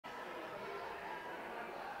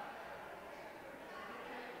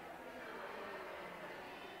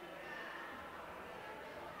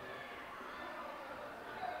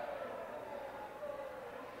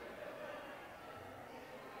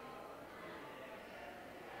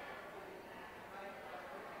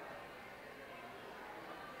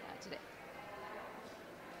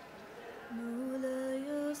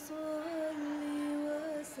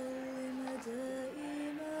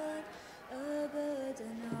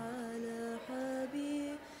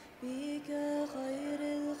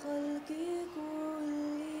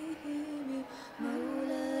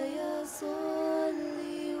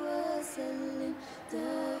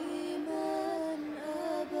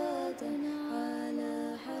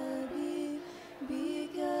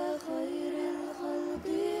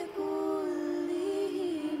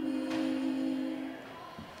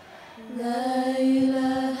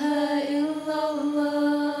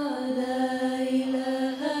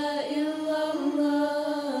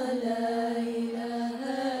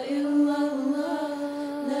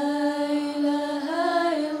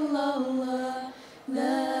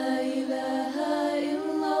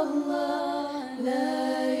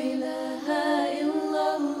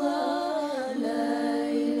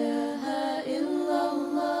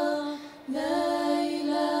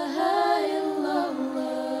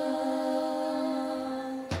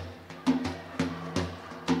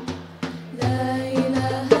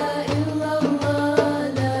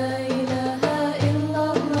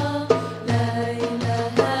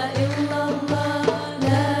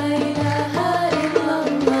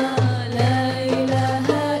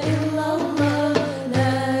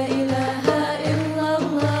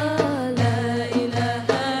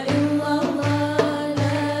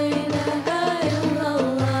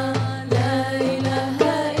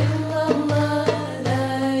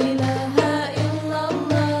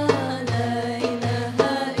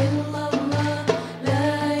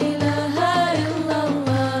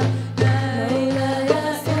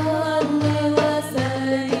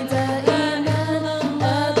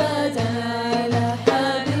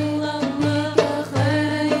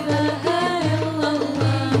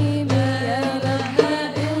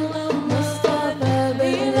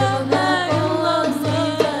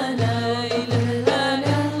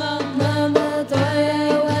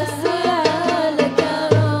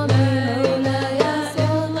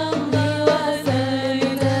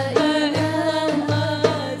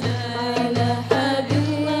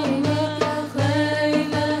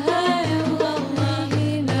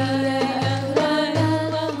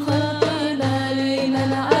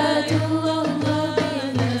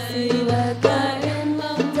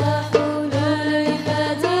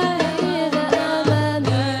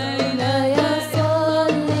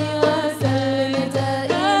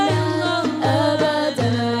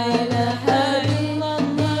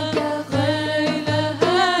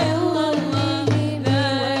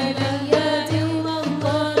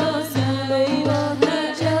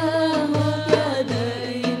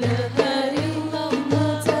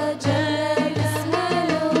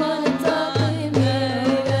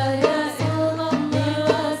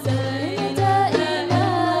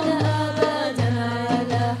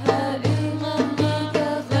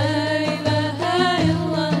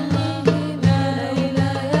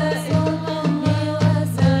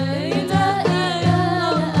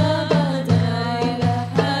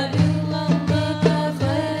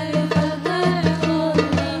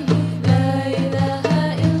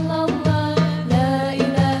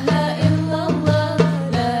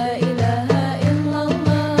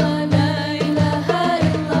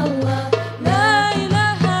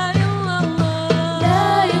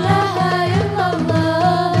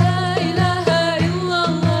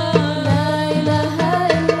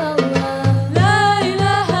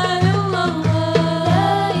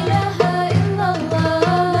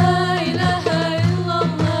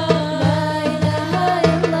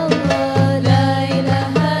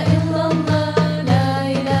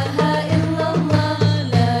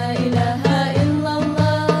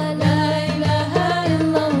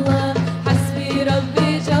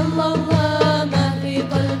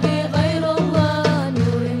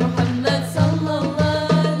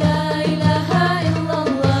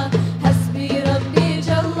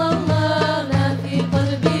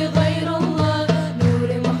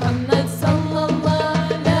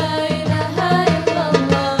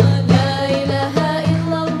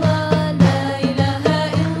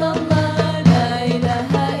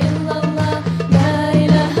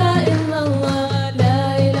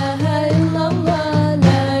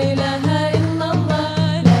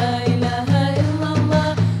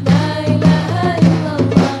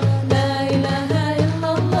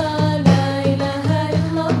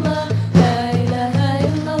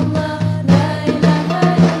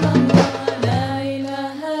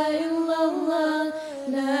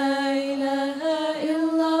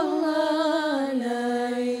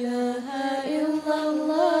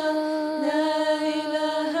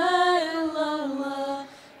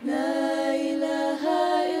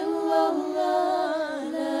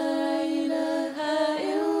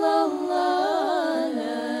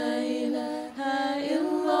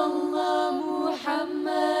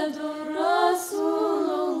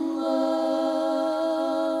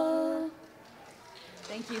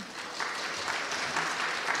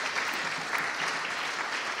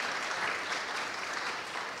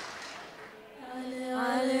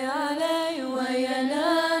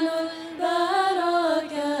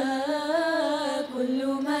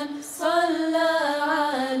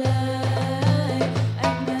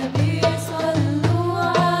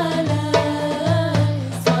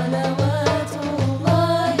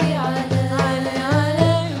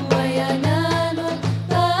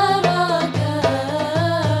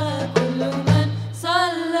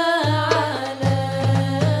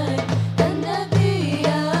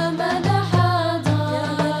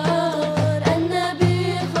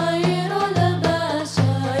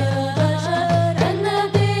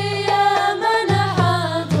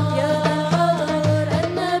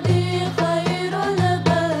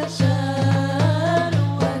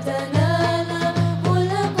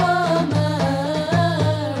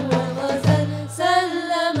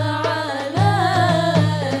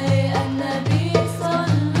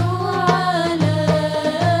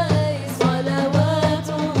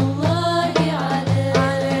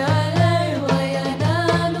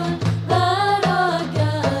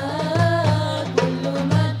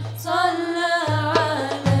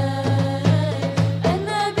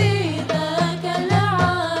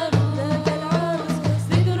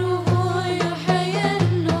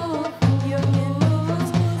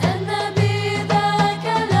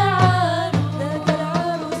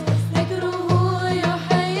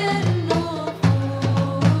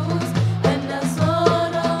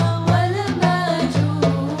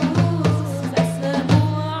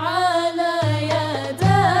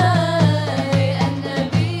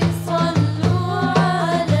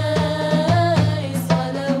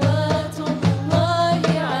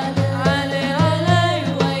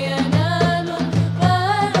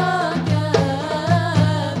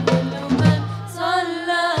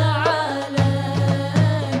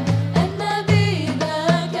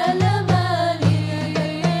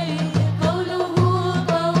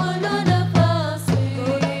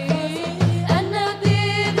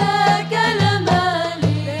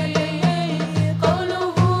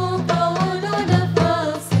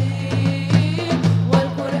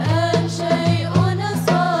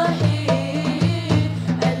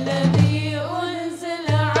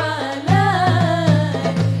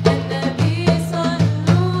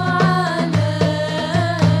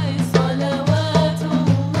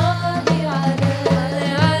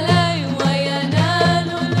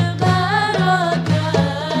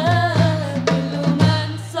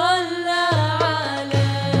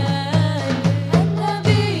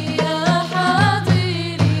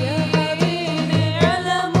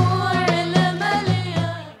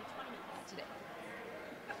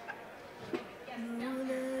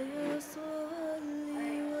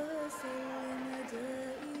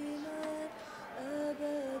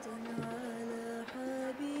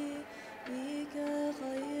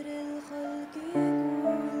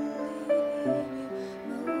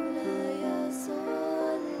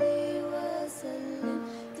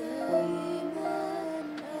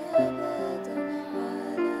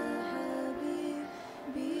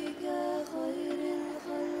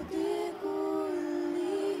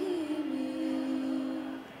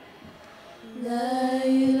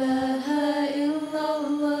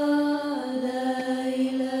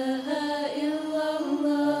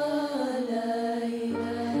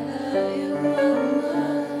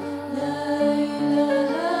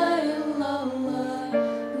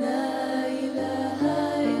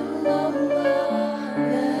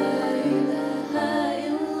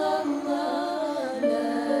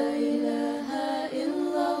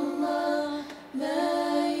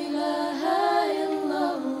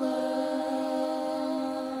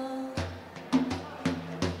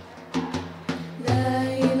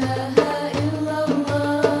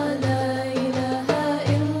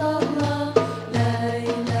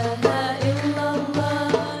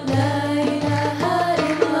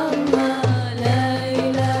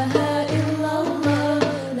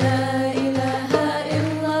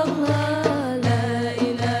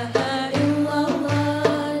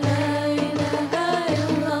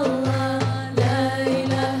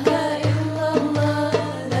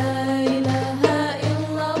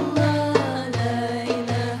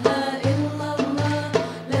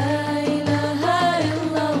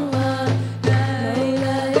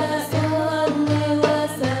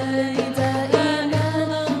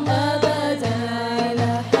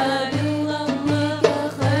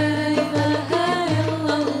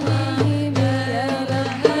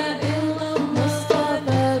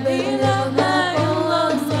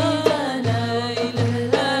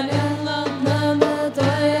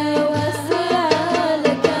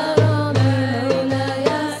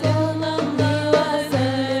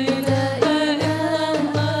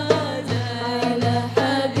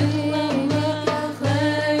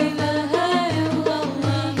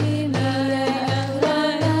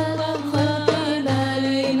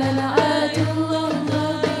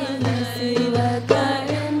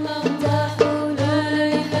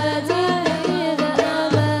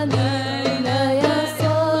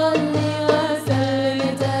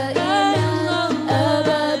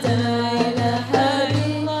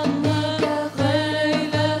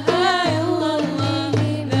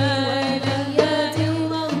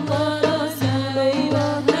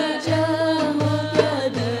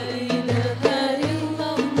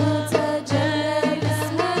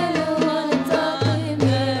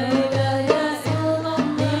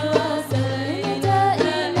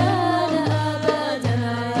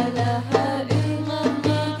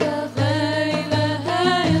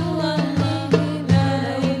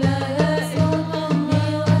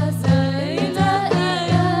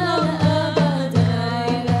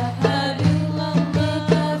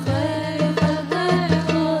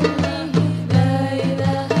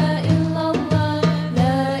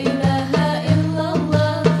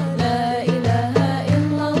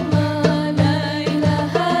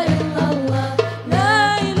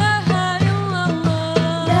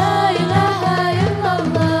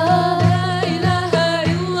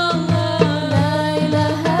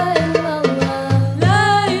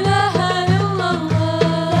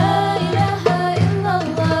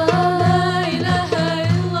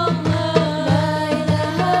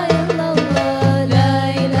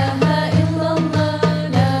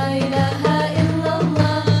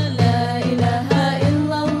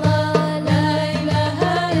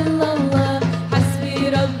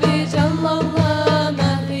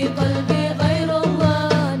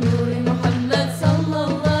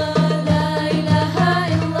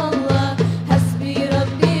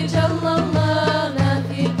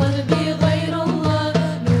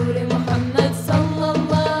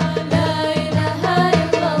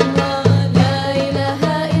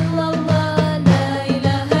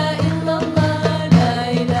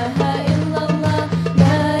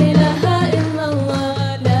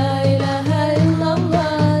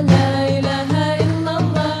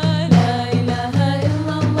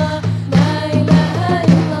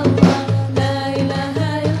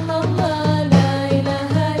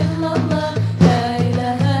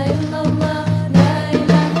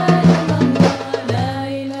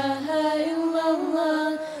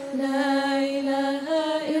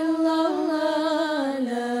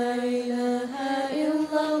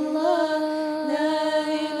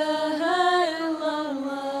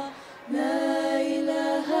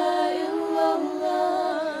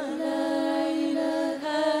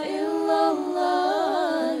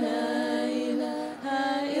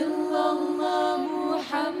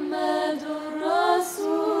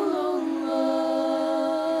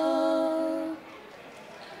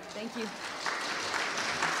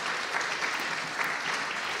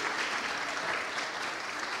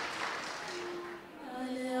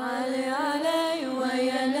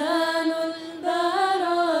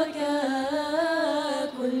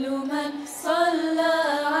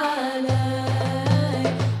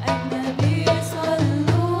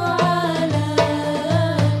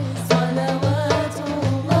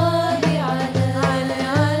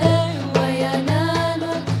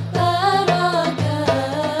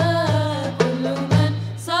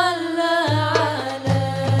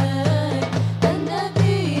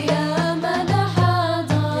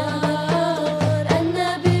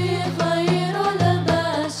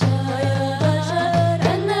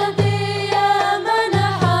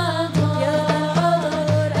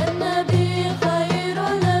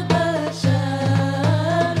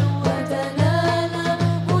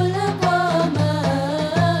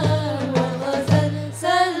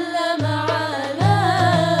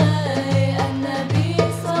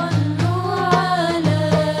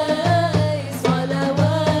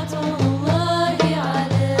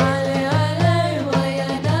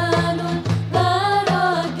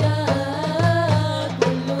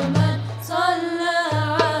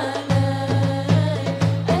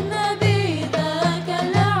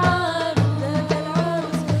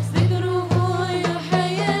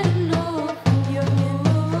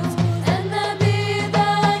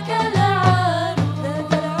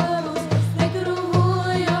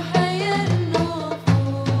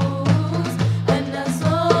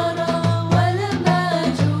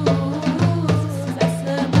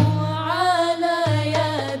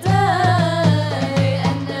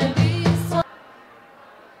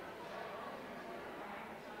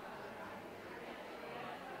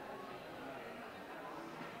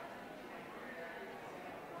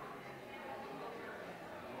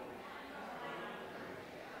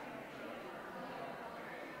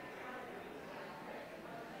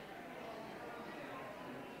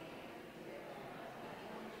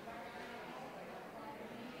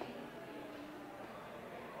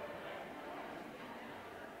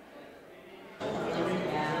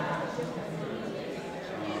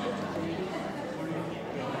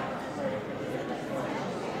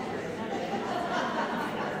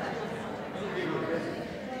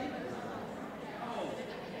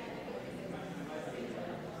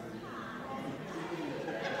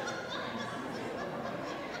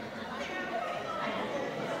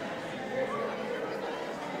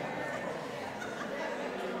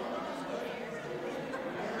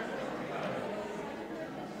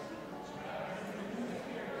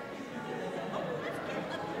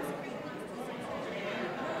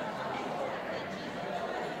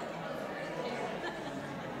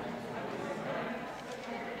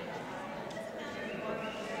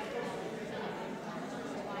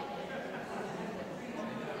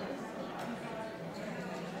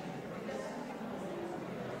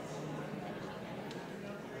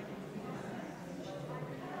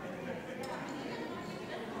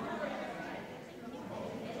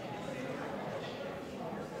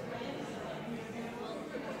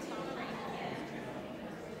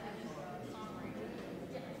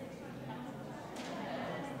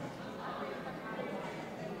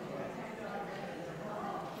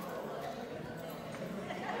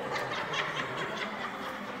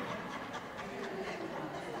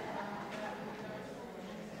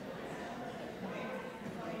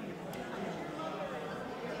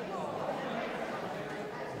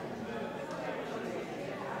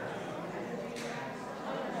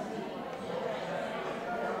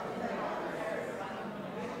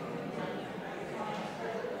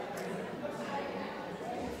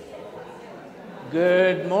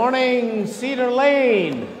Good morning, Cedar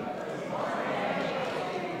Lane.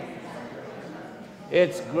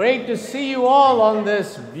 It's great to see you all on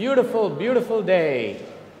this beautiful, beautiful day.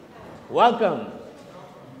 Welcome.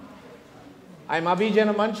 I'm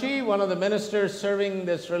Abhijan Amanchi, one of the ministers serving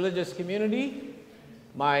this religious community.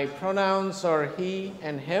 My pronouns are he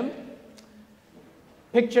and him.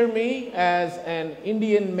 Picture me as an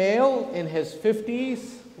Indian male in his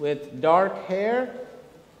 50s with dark hair,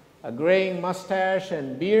 a graying mustache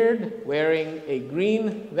and beard, wearing a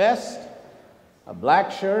green vest, a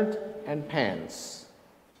black shirt, and pants.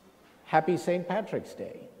 Happy St. Patrick's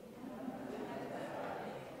Day.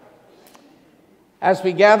 As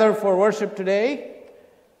we gather for worship today,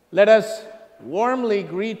 let us warmly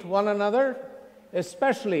greet one another,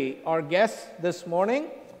 especially our guests this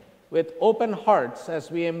morning, with open hearts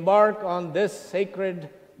as we embark on this sacred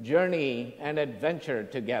journey and adventure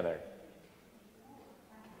together.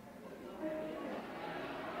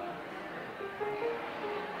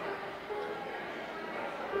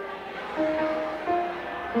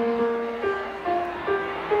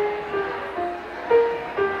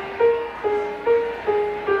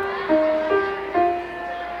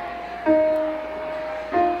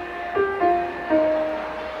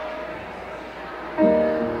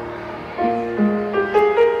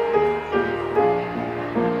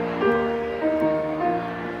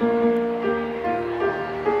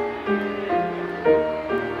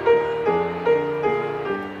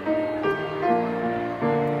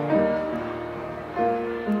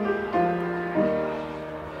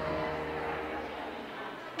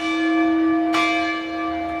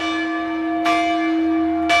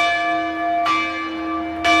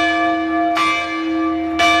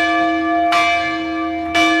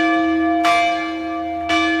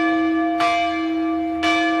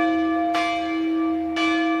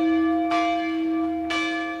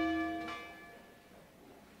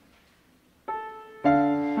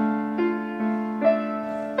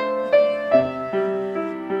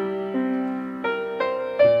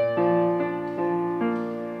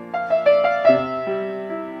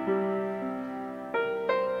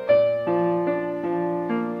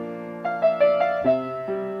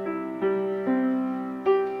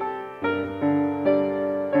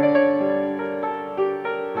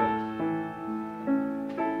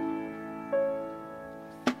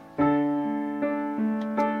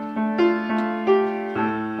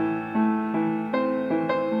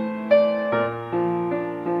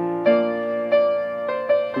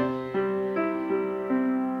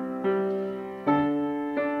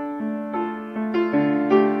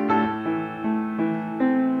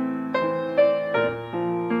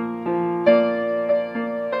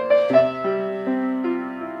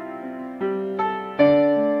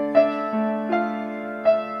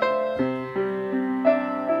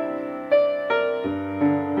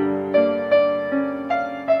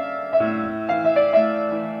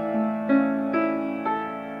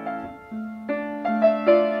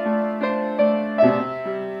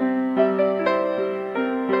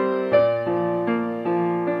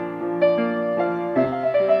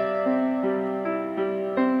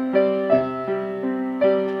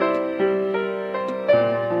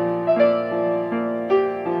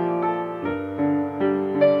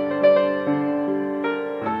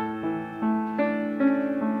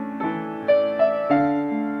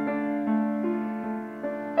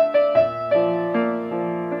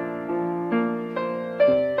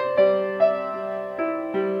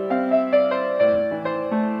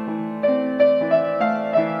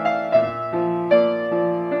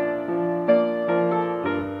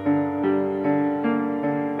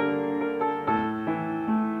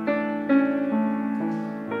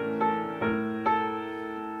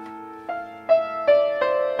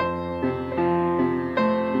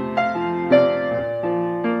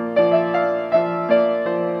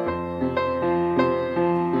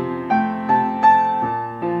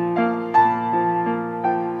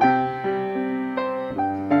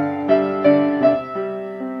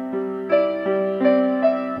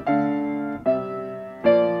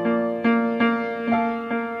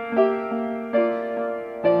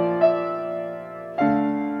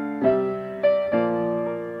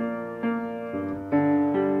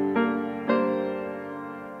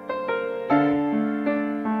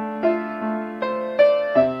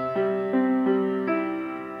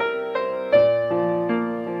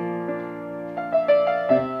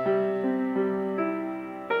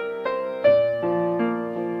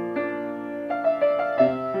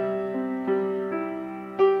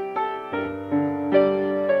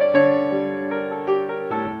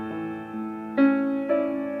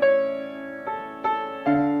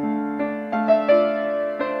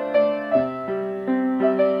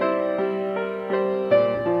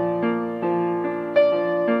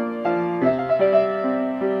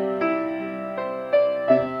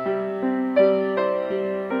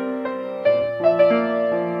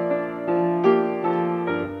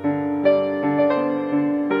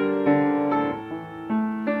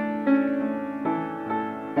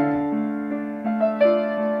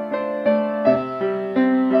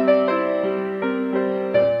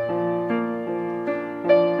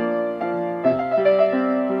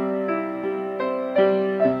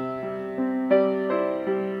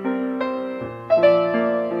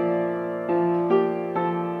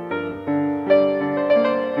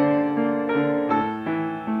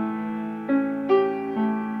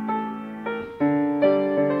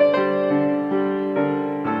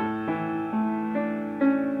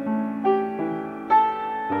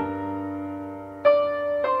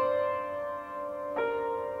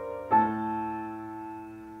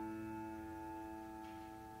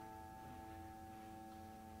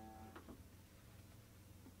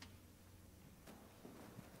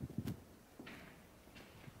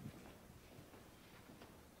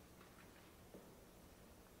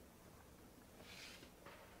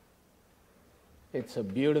 It's a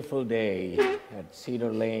beautiful day at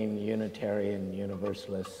Cedar Lane Unitarian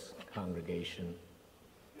Universalist Congregation.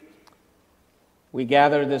 We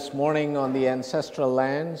gather this morning on the ancestral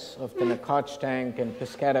lands of the Nacotchtank and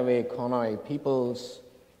Piscataway Conoy peoples,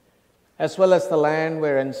 as well as the land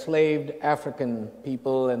where enslaved African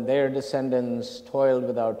people and their descendants toiled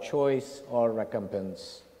without choice or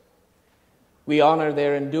recompense. We honor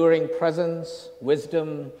their enduring presence,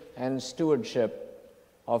 wisdom, and stewardship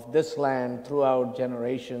of this land throughout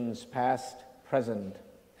generations past, present,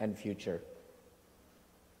 and future.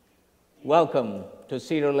 Welcome to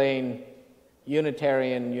Cedar Lane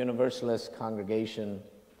Unitarian Universalist Congregation.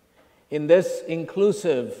 In this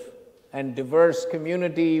inclusive and diverse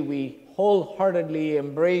community, we wholeheartedly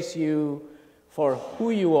embrace you for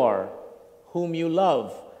who you are, whom you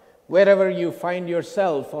love, wherever you find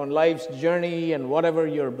yourself on life's journey, and whatever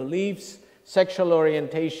your beliefs, sexual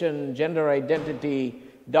orientation, gender identity,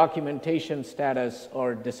 documentation status,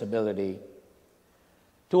 or disability.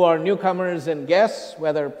 To our newcomers and guests,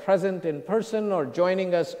 whether present in person or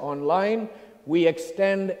joining us online, we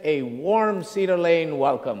extend a warm Cedar Lane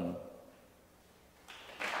welcome.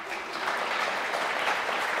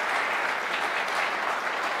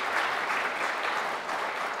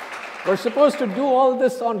 We're supposed to do all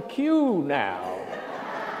this on cue now.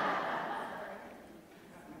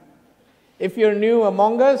 If you're new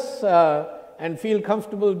among us and feel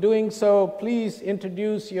comfortable doing so, please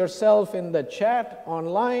introduce yourself in the chat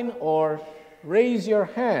online or raise your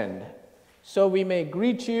hand so we may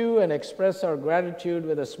greet you and express our gratitude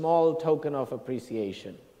with a small token of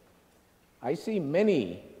appreciation. I see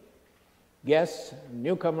many guests,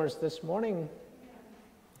 newcomers this morning.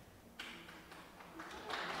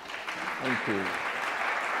 Thank you.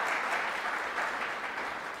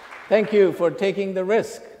 Thank you for taking the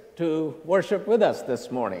risk to worship with us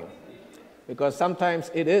this morning, because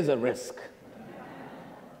sometimes it is a risk.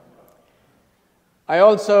 I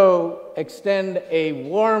also extend a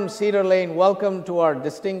warm Cedar Lane welcome to our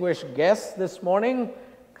distinguished guests this morning,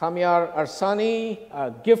 Kamyar Arsani,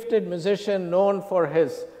 a gifted musician known for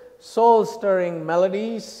his soul-stirring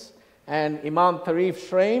melodies, and Imam Tarif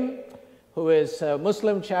Shraim, who is a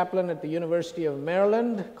Muslim chaplain at the University of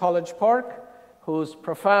Maryland, College Park, whose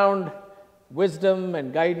profound wisdom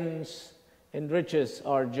and guidance enriches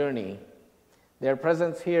our journey. Their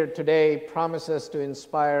presence here today promises to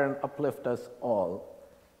inspire and uplift us all.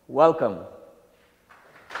 Welcome.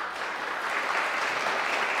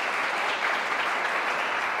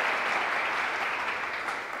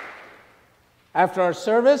 After our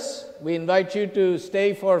service, we invite you to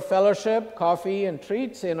stay for fellowship, coffee, and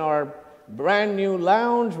treats in our brand new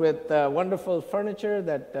lounge with wonderful furniture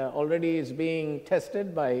that already is being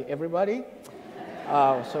tested by everybody.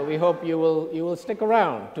 So we hope you will stick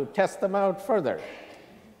around to test them out further.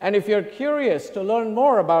 And if you're curious to learn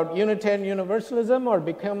more about Unitarian Universalism or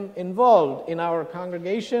become involved in our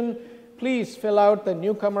congregation, please fill out the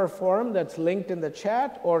newcomer form that's linked in the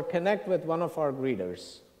chat or connect with one of our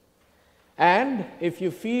greeters. And if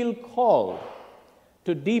you feel called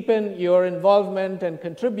to deepen your involvement and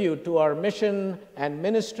contribute to our mission and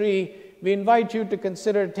ministry, we invite you to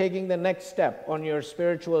consider taking the next step on your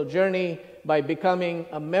spiritual journey by becoming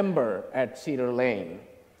a member at Cedar Lane.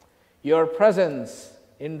 Your presence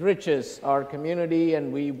enriches our community,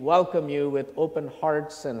 and we welcome you with open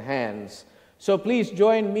hearts and hands. So please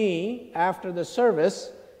join me after the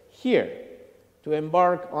service here to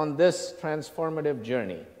embark on this transformative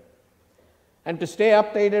journey. And to stay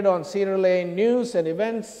updated on Cedar Lane news and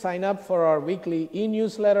events, sign up for our weekly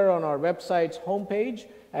e-newsletter on our website's homepage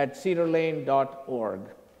at cedarlane.org.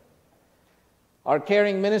 Our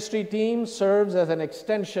caring ministry team serves as an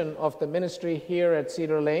extension of the ministry here at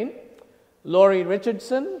Cedar Lane. Lori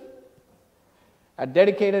Richardson, a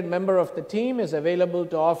dedicated member of the team, is available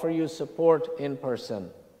to offer you support in person.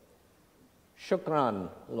 Shukran,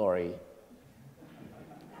 Lori.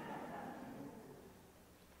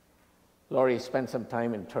 Lori spent some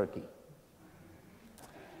time in Turkey.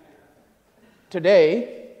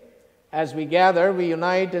 Today, as we gather, we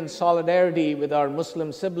unite in solidarity with our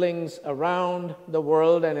Muslim siblings around the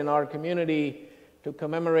world and in our community to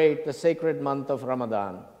commemorate the sacred month of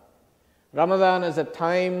Ramadan. Ramadan is a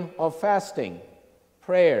time of fasting,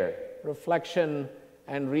 prayer, reflection,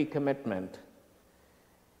 and recommitment.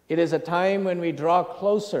 It is a time when we draw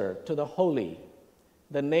closer to the holy,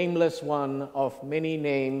 the nameless one of many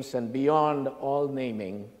names and beyond all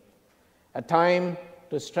naming, a time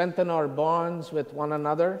to strengthen our bonds with one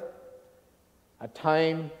another, a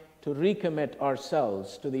time to recommit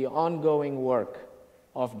ourselves to the ongoing work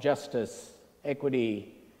of justice,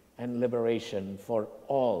 equity, and liberation for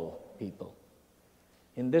all people.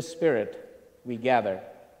 In this spirit, we gather.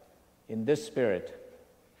 In this spirit,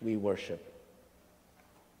 we worship.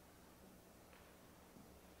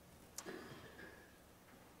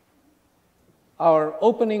 Our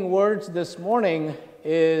opening words this morning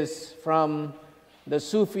is from the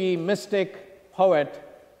Sufi mystic poet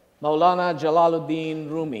Maulana Jalaluddin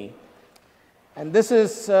Rumi. And this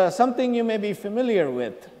is something you may be familiar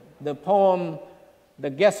with, the poem, The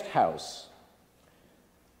Guest House.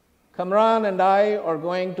 Kamran and I are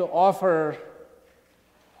going to offer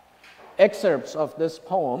excerpts of this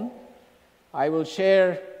poem. I will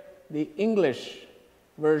share the English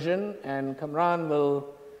version, and Kamran will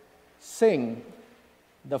sing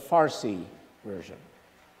the Farsi version.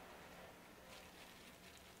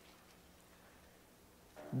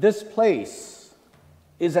 This place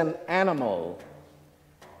is an animal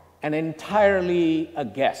and entirely a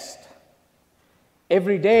guest.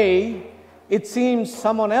 Every day, it seems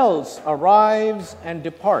someone else arrives and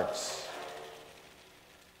departs.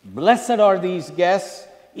 Blessed are these guests,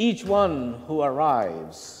 each one who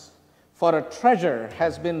arrives, for a treasure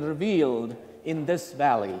has been revealed in this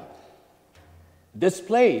valley. This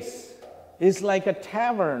place is like a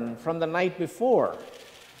tavern from the night before,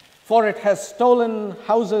 for it has stolen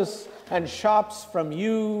houses and shops from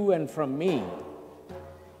you and from me.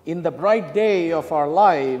 In the bright day of our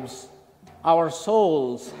lives, our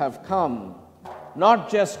souls have come, not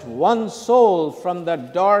just one soul from the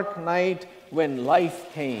dark night when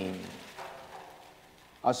life came.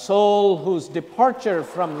 A soul whose departure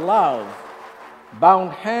from love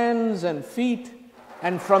bound hands and feet,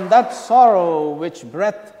 and from that sorrow which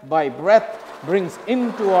breath by breath brings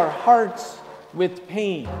into our hearts with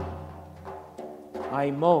pain. I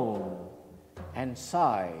moan and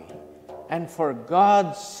sigh, and for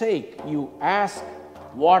God's sake you ask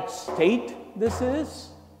what state this is?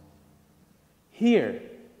 Here,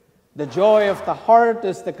 the joy of the heart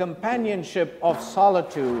is the companionship of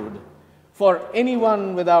solitude, for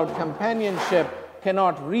anyone without companionship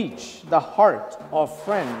cannot reach the heart of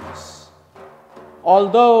friends.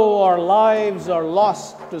 Although our lives are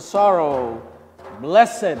lost to sorrow,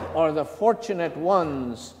 blessed are the fortunate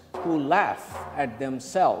ones who laugh at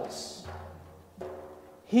themselves.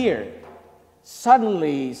 Here,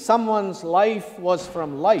 suddenly someone's life was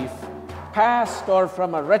from life past or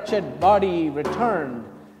from a wretched body returned.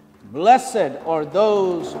 Blessed are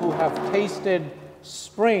those who have tasted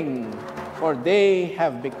spring, for they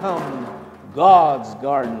have become God's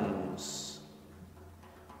gardens.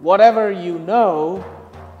 Whatever you know,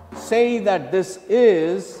 say that this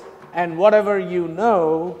is, and whatever you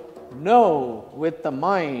know, know with the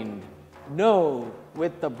mind, know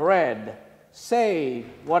with the bread. Say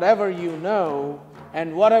whatever you know,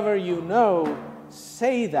 and whatever you know,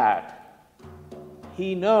 say that.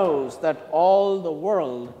 He knows that all the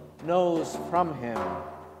world knows from him.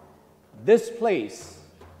 This place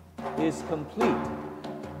is complete,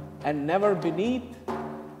 and never beneath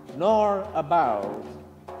nor above,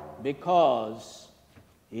 because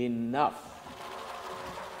enough.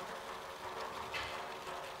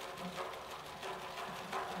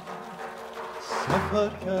 سفر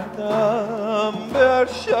کردم بر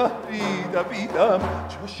شهری دویدم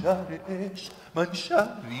چو شهر عشق من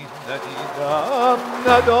شهری ندیدم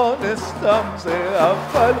ندانستم ز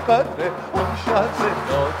اول قدر آن شهر ز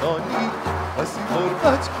نادانی از این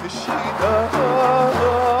غربت کشیدم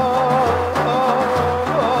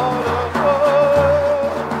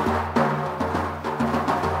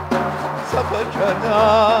سفر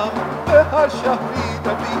کردم به هر شهری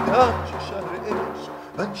دویدم چو شهر عشق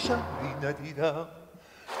من شهری ندیدم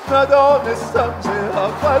ندانستم ز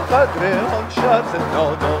اول قدر آن شهر ز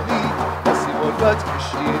نادانی از این غربت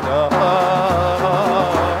کشیدم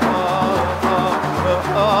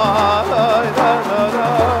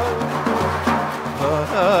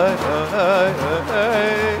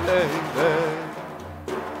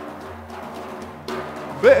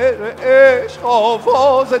بر عشق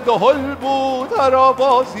آواز دهل بود هر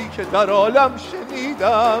آوازی که در عالم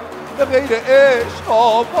شنیدم به غیر عشق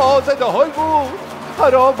آواز دهل بود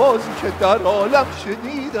هر آوازی که در عالم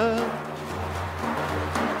شنیدم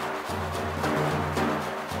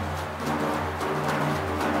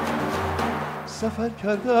سفر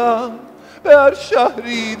کردم به هر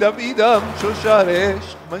شهری دویدم چو شهر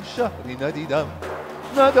عشق من شهری ندیدم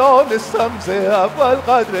ندانستم ز اول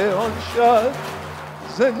قدر آن شهر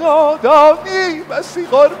ز نادانی بسی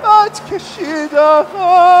غربت کشیدم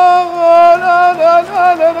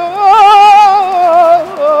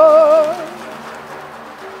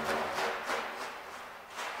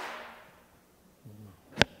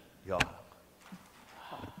یا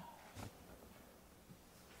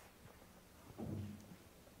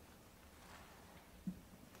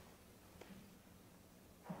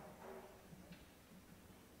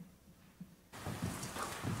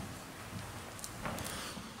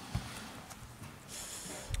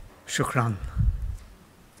Shukran.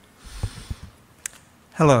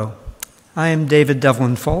 Hello, I am David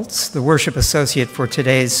Devlin Foltz, the worship associate for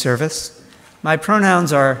today's service. My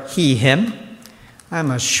pronouns are he, him. I'm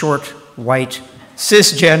a short, white,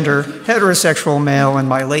 cisgender, heterosexual male in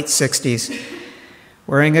my late 60s,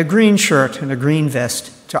 wearing a green shirt and a green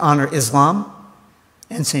vest to honor Islam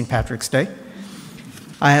and St. Patrick's Day.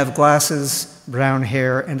 I have glasses, brown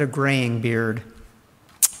hair, and a graying beard.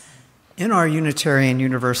 In our Unitarian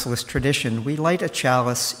Universalist tradition, we light a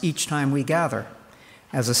chalice each time we gather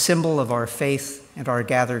as a symbol of our faith and our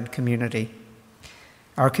gathered community.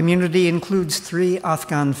 Our community includes 3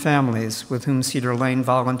 Afghan families with whom Cedar Lane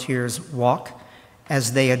volunteers walk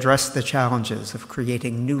as they address the challenges of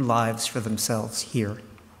creating new lives for themselves here.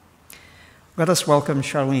 Let us welcome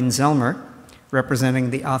Charlene Zelmer,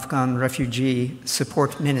 representing the Afghan Refugee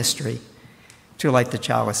Support Ministry, to light the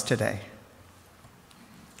chalice today.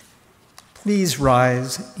 Please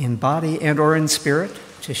rise in body and or in spirit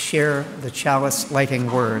to share the chalice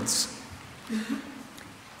lighting words.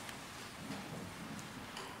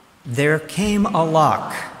 There came a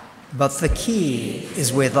lock, but the key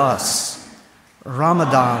is with us.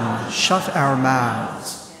 Ramadan shut our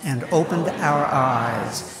mouths and opened our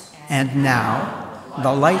eyes, and now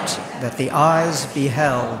the light that the eyes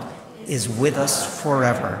beheld is with us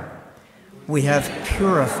forever. We have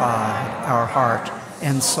purified our heart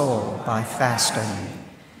and soul by fasting,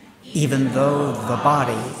 even though the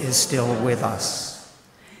body is still with us.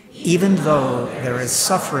 Even though there is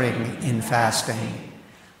suffering in fasting,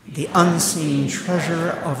 the unseen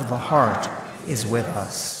treasure of the heart is with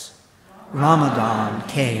us. Ramadan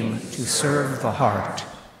came to serve the heart.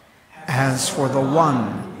 As for the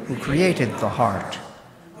one who created the heart,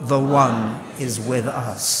 the one is with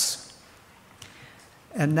us.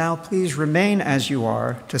 And now please remain as you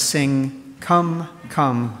are to sing Come,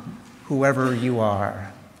 Come, Whoever You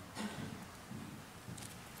Are.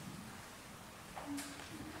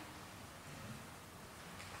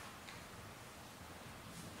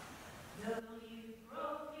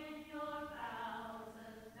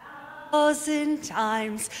 Thousand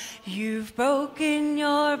times you've broken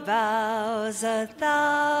your vows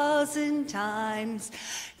 1,000 times.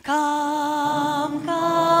 Come,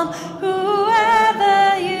 come,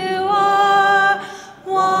 whoever you are,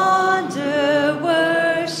 wanderer,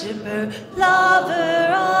 worshiper,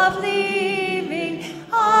 lover of leaving.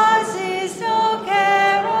 Ours is no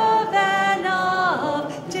caravan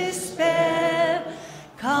of despair.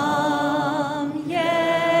 Come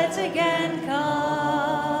yet again,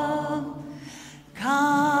 come.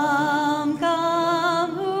 Come,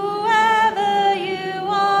 come, whoever you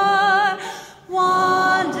are,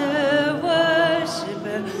 wanderer,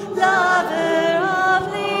 worshiper, lover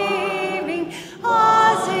of leaving.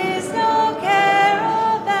 Ours is no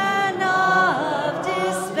caravan of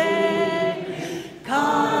despair.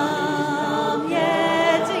 Come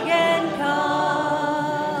yet again, come.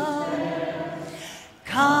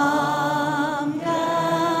 Come,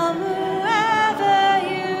 come, whoever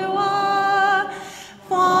you are,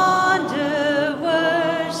 wanderer,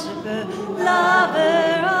 worshiper,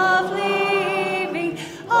 lover of leaving.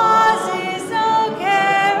 Ours is no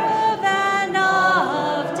caravan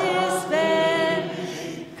of despair.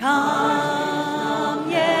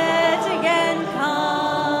 Come yet again, come.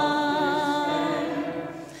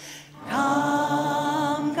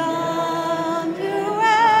 Come, come,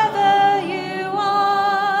 whoever you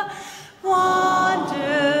are,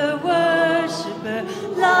 wanderer, worshiper,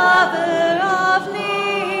 lover of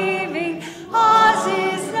leaving. Ours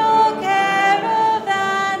is no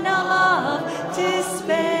caravan of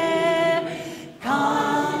despair.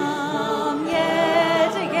 Come yet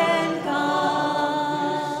again, come.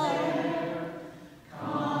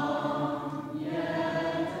 Come yet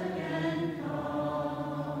again, come.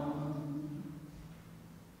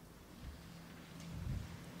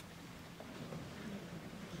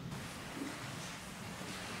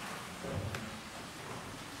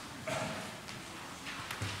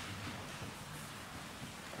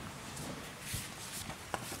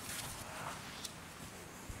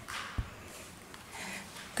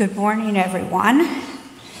 Good morning, everyone.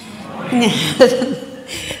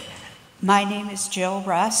 My name is Jill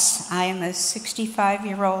Russ. I am a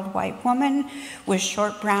 65-year-old white woman with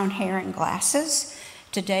short brown hair and glasses.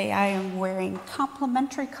 Today I am wearing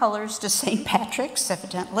complementary colors to St. Patrick's,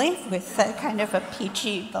 evidently, with kind of a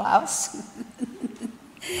peachy blouse.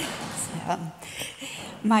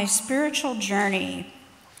 My spiritual journey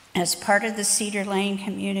as part of the Cedar Lane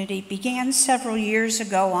community began several years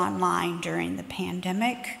ago online during the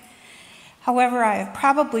pandemic. However, I have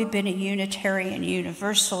probably been a Unitarian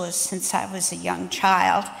Universalist since I was a young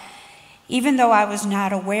child, even though I was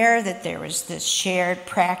not aware that there was this shared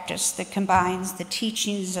practice that combines the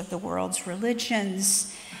teachings of the world's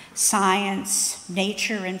religions, science,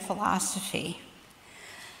 nature, and philosophy.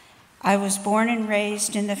 I was born and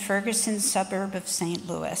raised in the Ferguson suburb of St.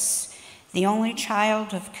 Louis, the only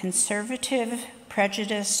child of conservative,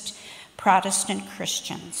 prejudiced Protestant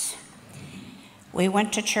Christians. We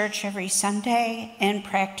went to church every Sunday and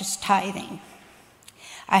practiced tithing.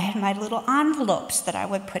 I had my little envelopes that I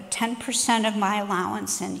would put 10% of my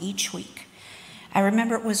allowance in each week. I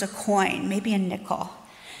remember it was a coin, maybe a nickel.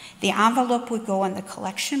 The envelope would go on the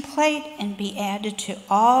collection plate and be added to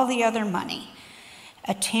all the other money,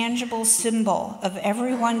 a tangible symbol of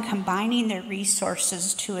everyone combining their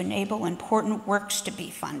resources to enable important works to be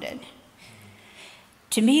funded.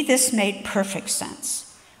 To me, this made perfect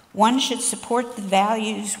sense. One should support the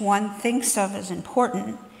values one thinks of as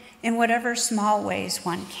important in whatever small ways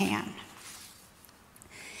one can.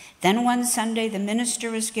 Then one Sunday, the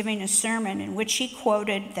minister was giving a sermon in which he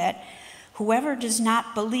quoted that whoever does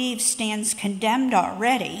not believe stands condemned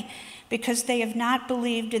already because they have not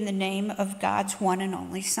believed in the name of God's one and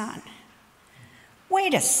only Son.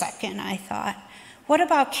 Wait a second, I thought. What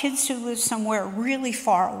about kids who live somewhere really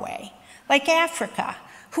far away, like Africa,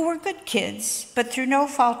 who were good kids, but through no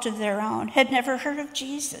fault of their own, had never heard of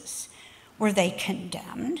Jesus? Were they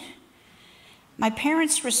condemned? My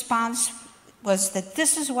parents' response was that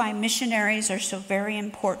this is why missionaries are so very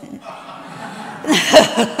important.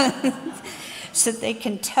 So they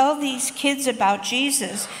can tell these kids about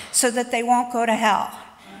Jesus so that they won't go to hell.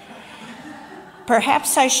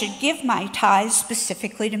 Perhaps I should give my tithes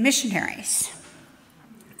specifically to missionaries.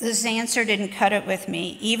 This answer didn't cut it with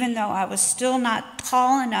me, even though I was still not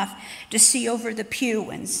tall enough to see over the pew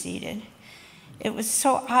when seated. It was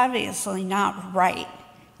so obviously not right,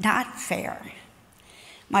 not fair.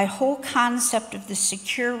 My whole concept of the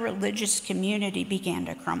secure religious community began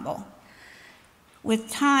to crumble. With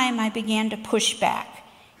time, I began to push back,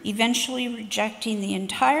 eventually rejecting the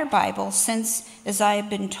entire Bible since, as I had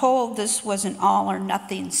been told, this was an all or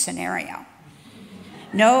nothing scenario.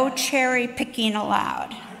 No cherry picking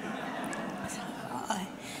allowed.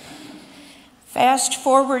 Fast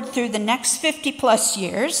forward through the next 50 plus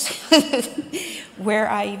years, where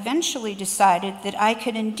I eventually decided that I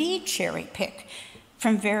could indeed cherry pick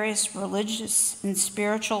from various religious and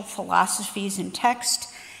spiritual philosophies and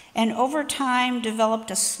texts, and over time developed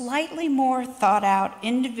a slightly more thought out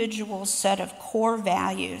individual set of core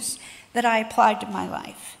values that I applied to my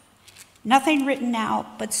life. Nothing written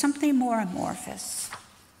out, but something more amorphous.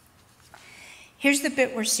 Here's the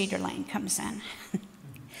bit where Cedar Lane comes in.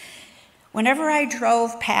 Whenever I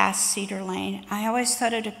drove past Cedar Lane, I always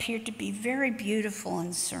thought it appeared to be very beautiful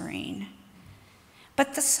and serene.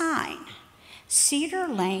 But the sign, Cedar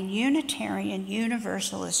Lane Unitarian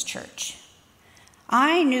Universalist Church,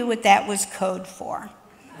 I knew what that was code for.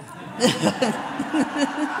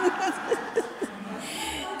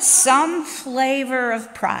 Some flavor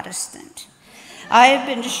of Protestant. I had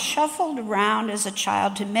been shuffled around as a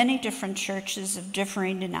child to many different churches of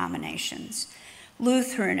differing denominations.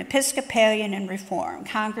 Lutheran, Episcopalian, and Reformed,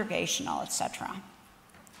 Congregational, etc.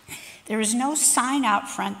 There was no sign out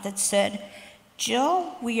front that said,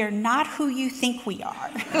 "Jill, we are not who you think we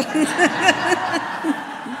are."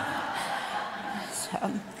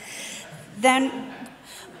 Then,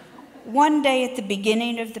 one day at the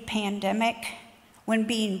beginning of the pandemic, when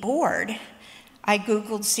being bored, I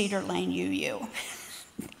Googled Cedar Lane UU.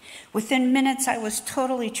 Within minutes, I was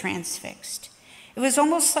totally transfixed. It was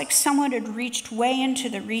almost like someone had reached way into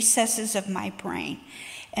the recesses of my brain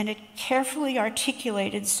and had carefully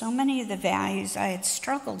articulated so many of the values I had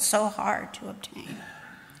struggled so hard to obtain.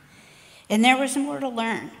 And there was more to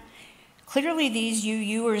learn. Clearly, these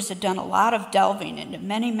UUers had done a lot of delving into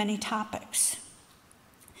many, many topics.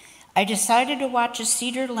 I decided to watch a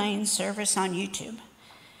Cedar Lane service on YouTube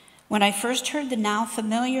when I first heard the now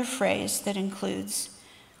familiar phrase that includes,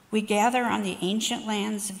 "We gather on the ancient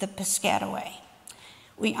lands of the Piscataway.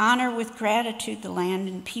 We honor with gratitude the land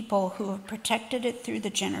and people who have protected it through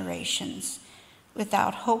the generations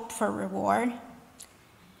without hope for reward."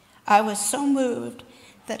 I was so moved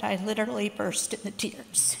that I literally burst into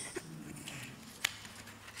tears.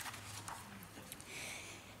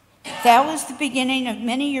 That was the beginning of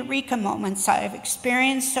many eureka moments I have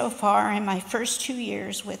experienced so far in my first 2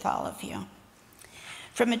 years with all of you.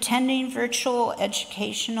 From attending virtual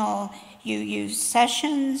educational UU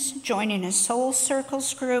sessions, joining a Soul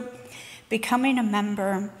Circles group, becoming a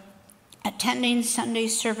member, attending Sunday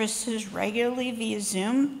services regularly via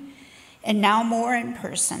Zoom, and now more in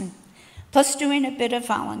person, plus doing a bit of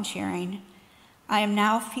volunteering, I am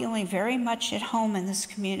now feeling very much at home in this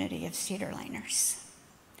community of Cedar Laners.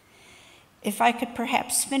 If I could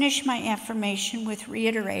perhaps finish my affirmation with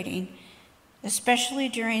reiterating, especially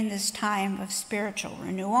during this time of spiritual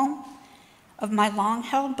renewal, of my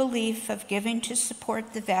long-held belief of giving to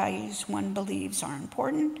support the values one believes are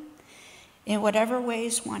important, in whatever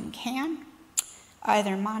ways one can,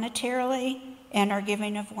 either monetarily and or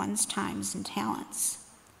giving of one's times and talents.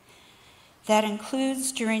 That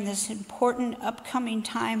includes, during this important upcoming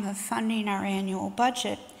time of funding our annual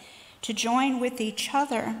budget, to join with each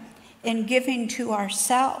other in giving to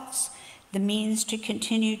ourselves the means to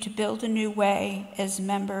continue to build a new way as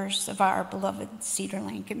members of our beloved Cedar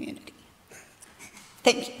Lane community.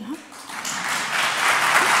 Thank you.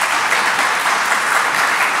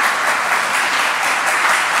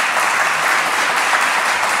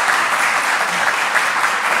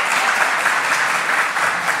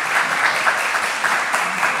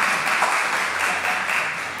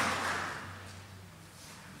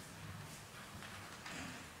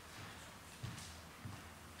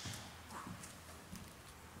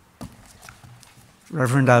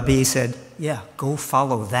 Reverend Abi said, yeah, go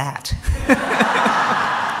follow that.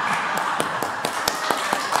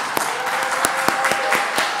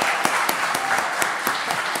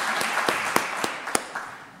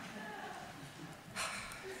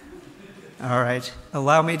 All right,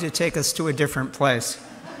 allow me to take us to a different place.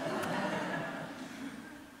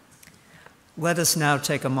 Let us now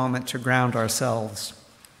take a moment to ground ourselves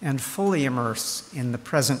and fully immerse in the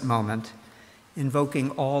present moment, invoking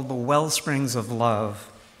all the wellsprings of love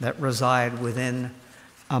that reside within,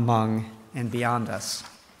 among, and beyond us.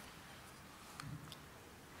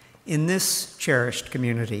 In this cherished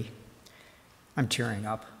community, I'm tearing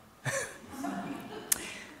up,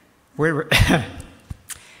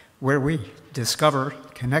 where we discover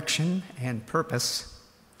connection and purpose,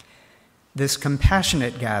 this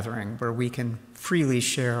compassionate gathering where we can freely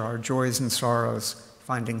share our joys and sorrows,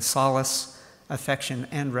 finding solace, affection,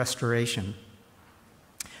 and restoration.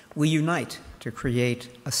 We unite to create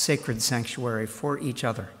a sacred sanctuary for each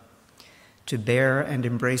other, to bear and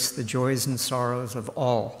embrace the joys and sorrows of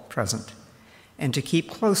all present, and to keep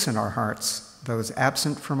close in our hearts those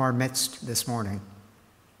absent from our midst this morning.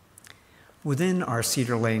 Within our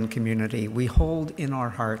Cedar Lane community, we hold in our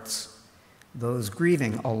hearts those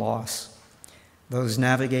grieving a loss, those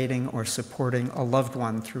navigating or supporting a loved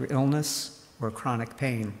one through illness or chronic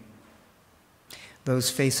pain,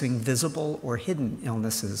 those facing visible or hidden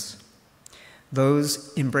illnesses,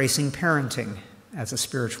 those embracing parenting as a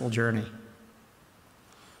spiritual journey.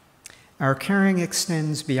 Our caring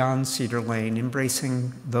extends beyond Cedar Lane,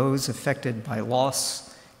 embracing those affected by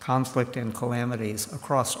loss, conflict, and calamities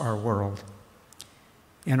across our world.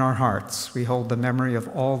 In our hearts, we hold the memory of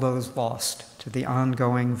all those lost to the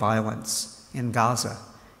ongoing violence in Gaza,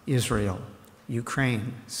 Israel,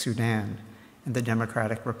 Ukraine, Sudan, and the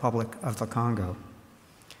Democratic Republic of the Congo.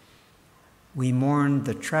 We mourn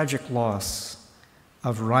the tragic loss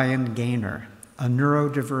of Ryan Gaynor, a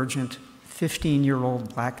neurodivergent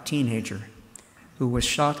 15-year-old black teenager who was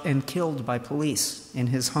shot and killed by police in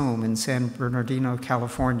his home in San Bernardino,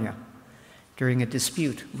 California, during a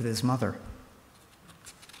dispute with his mother.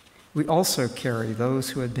 We also carry those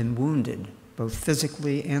who had been wounded, both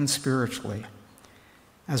physically and spiritually,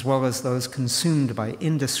 as well as those consumed by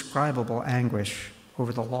indescribable anguish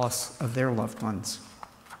over the loss of their loved ones.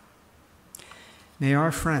 May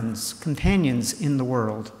our friends, companions in the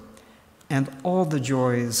world, and all the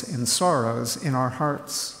joys and sorrows in our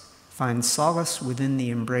hearts find solace within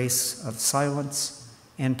the embrace of silence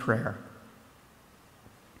and prayer.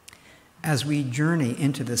 As we journey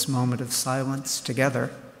into this moment of silence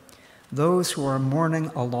together, those who are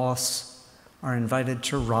mourning a loss are invited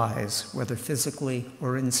to rise, whether physically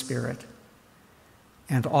or in spirit,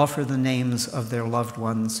 and offer the names of their loved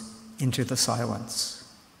ones into the silence.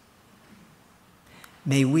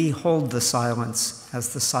 May we hold the silence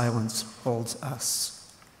as the silence holds us.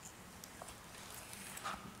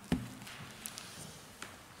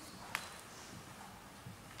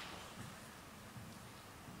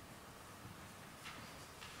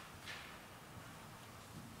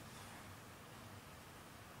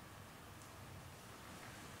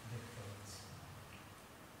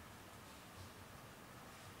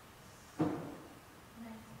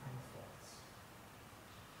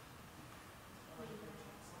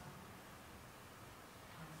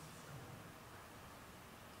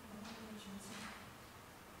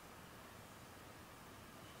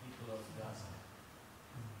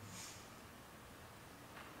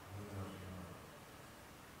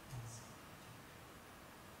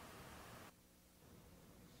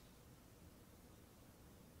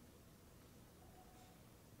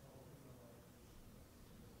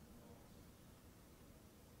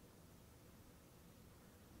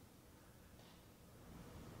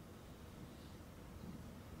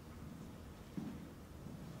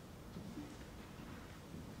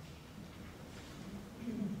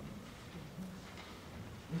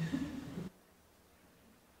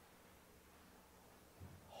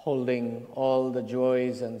 holding all the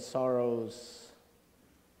joys and sorrows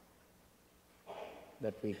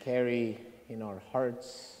that we carry in our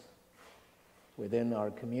hearts, within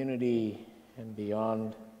our community and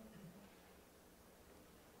beyond.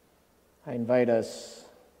 I invite us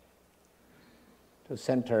to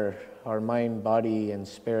center our mind, body, and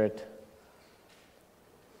spirit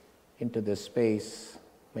into this space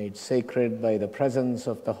made sacred by the presence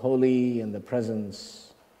of the holy and the presence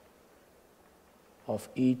of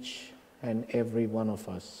each and every one of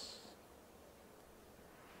us.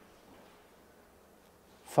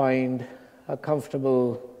 Find a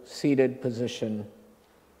comfortable seated position,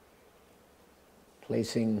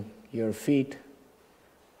 placing your feet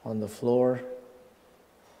on the floor.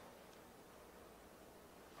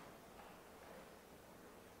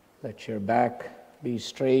 Let your back be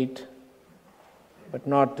straight, but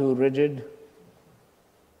not too rigid.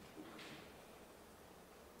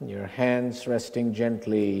 Your hands resting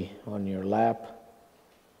gently on your lap.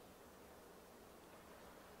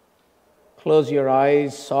 Close your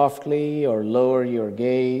eyes softly or lower your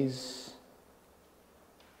gaze.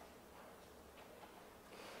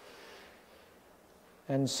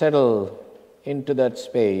 And settle into that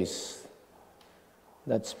space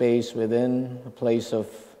within, a place of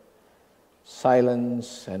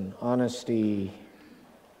silence and honesty,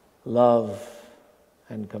 love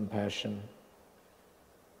and compassion.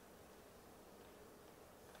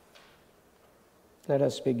 Let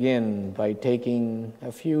us begin by taking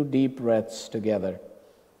a few deep breaths together.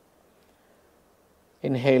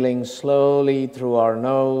 Inhaling slowly through our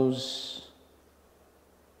nose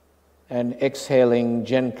and exhaling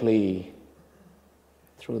gently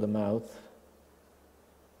through the mouth.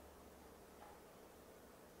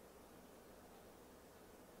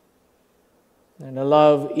 And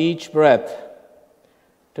allow each breath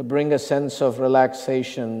to bring a sense of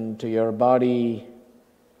relaxation to your body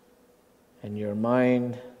and your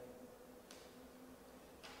mind.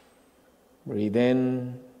 Breathe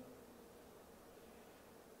in,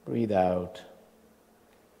 breathe out.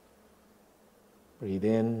 Breathe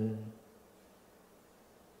in,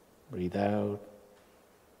 breathe out.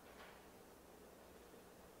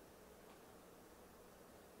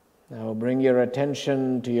 Now bring your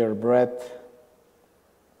attention to your breath.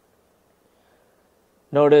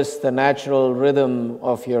 Notice the natural rhythm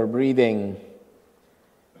of your breathing,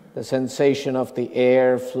 the sensation of the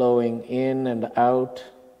air flowing in and out.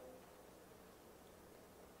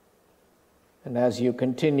 And as you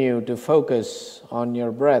continue to focus on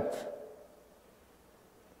your breath,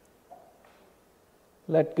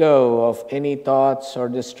 let go of any thoughts or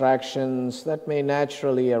distractions that may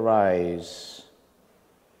naturally arise.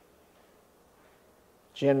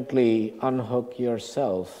 Gently unhook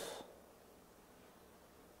yourself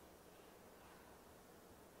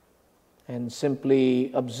and simply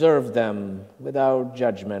observe them without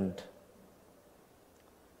judgment.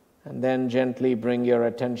 And then gently bring your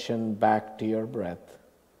attention back to your breath.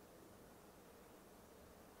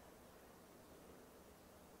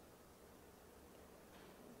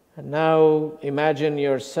 And now imagine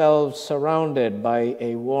yourself surrounded by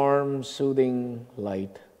a warm, soothing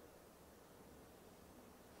light.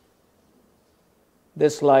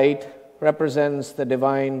 This light represents the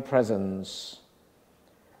divine presence,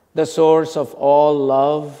 the source of all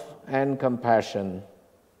love and compassion.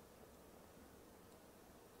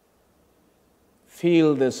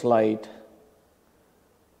 Feel this light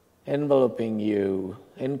enveloping you,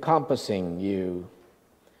 encompassing you,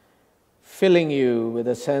 filling you with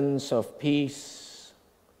a sense of peace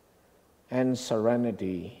and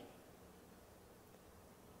serenity.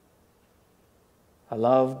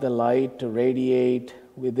 Allow the light to radiate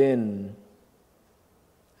within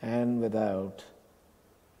and without.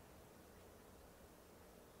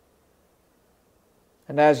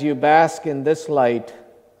 And as you bask in this light,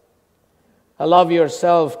 allow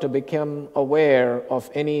yourself to become aware of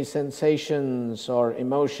any sensations or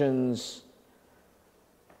emotions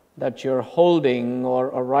that you're holding or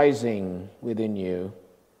arising within you.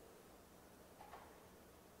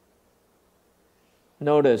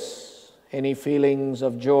 Notice any feelings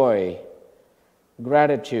of joy,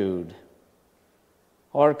 gratitude,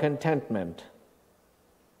 or contentment,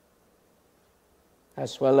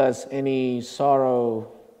 as well as any sorrow,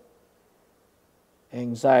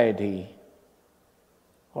 anxiety,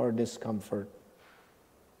 or discomfort.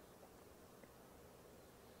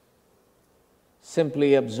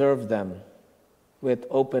 Simply observe them with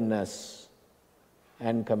openness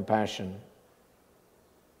and compassion.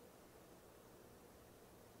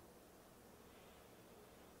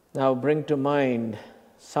 Now bring to mind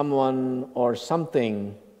someone or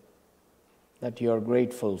something that you are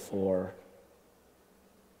grateful for.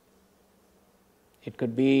 It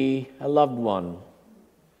could be a loved one,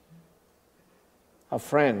 a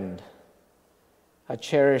friend, a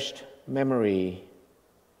cherished memory,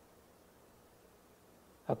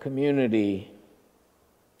 a community,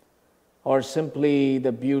 or simply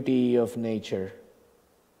the beauty of nature.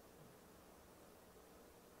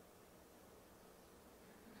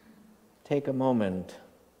 Take a moment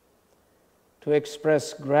to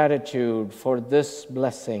express gratitude for this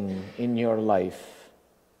blessing in your life,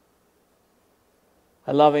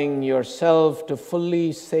 allowing yourself to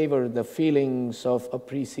fully savor the feelings of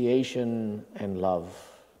appreciation and love.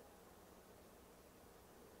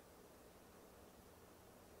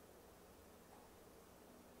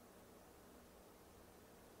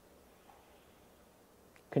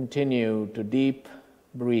 Continue to deep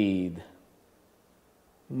breathe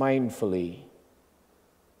mindfully,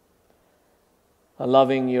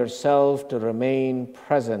 allowing yourself to remain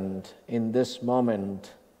present in this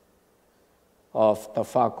moment of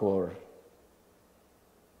tafakkur,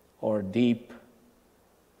 or deep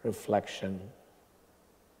reflection.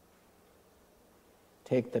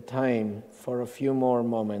 Take the time for a few more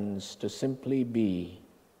moments to simply be,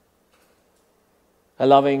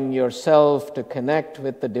 allowing yourself to connect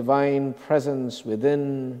with the divine presence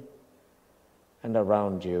within and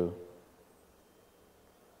around you.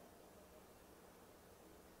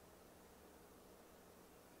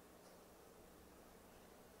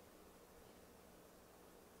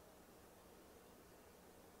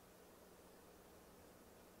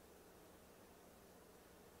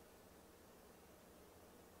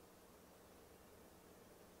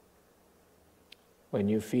 When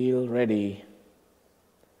you feel ready,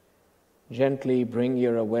 gently bring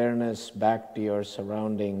your awareness back to your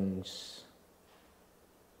surroundings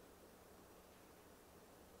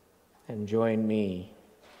and join me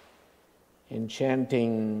in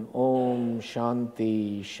chanting Om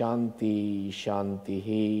Shanti Shanti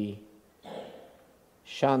Shantihi.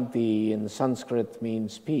 Shanti in Sanskrit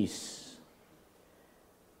means peace.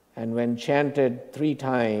 And when chanted 3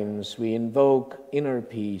 times, we invoke inner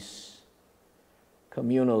peace,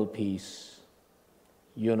 communal peace,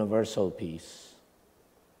 universal peace.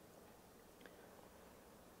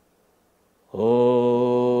 Om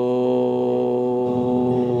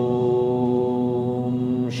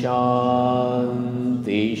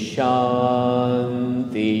Shanti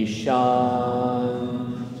Shanti Shanti.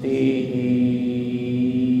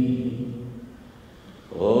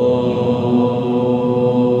 Om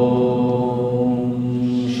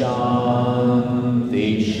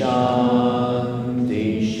Shanti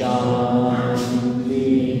Shanti Shanti.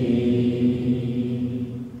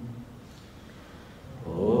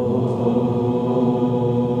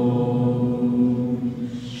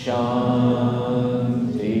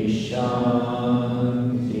 Shanti,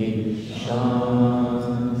 Shanti, Shanti.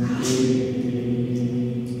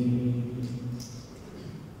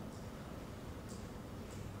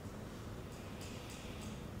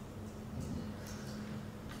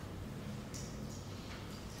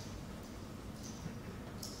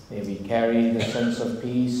 May we carry the sense of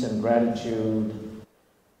peace and gratitude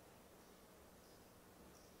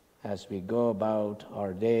as we go about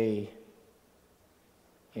our day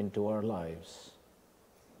into our lives.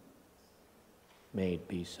 May it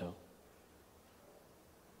be so.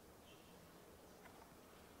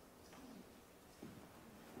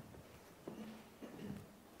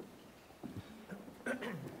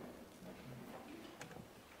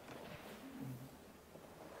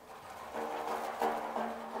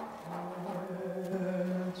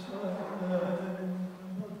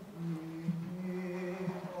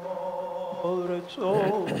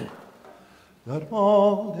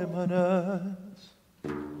 درمان من است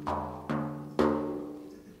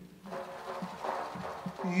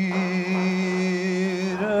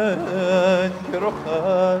رنگ رخت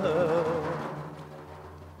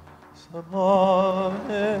سمان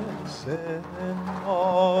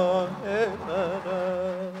سنان من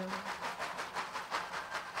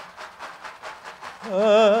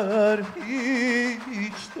در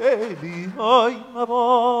هیچ دلی های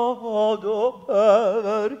مباد و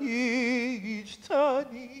بر هیچ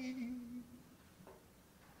تنی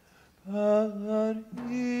بر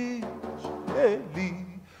هیچ دلی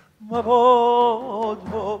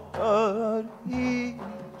مباد و بر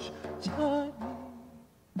هیچ تنی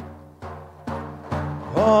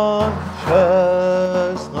آنچه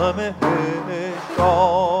از غم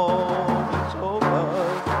هجران تو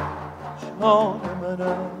بر جان من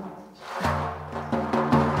است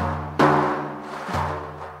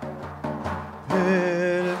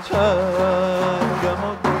دلتنگم و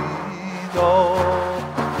دیدار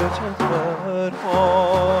چه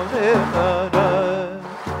درمان من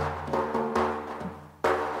است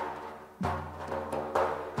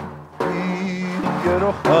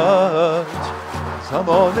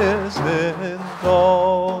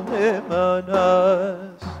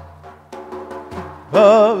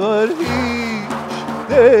بر هیچ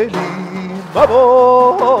دلی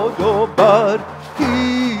مباد و بر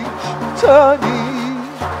هیچ تنی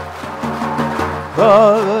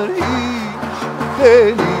بر هیچ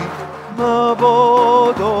دلی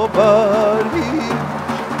مباد و بر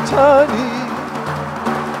هیچ تنی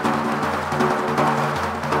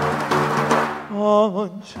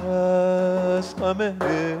آنچه از غم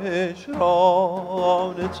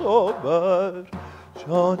هجران تو بر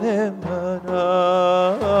جان من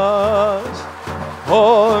است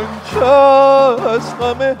آنچه از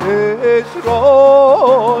غم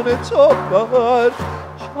هجران تو بر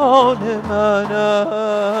جان من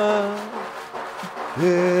است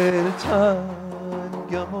دلتنگم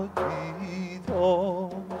و دیدار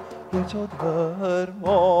تو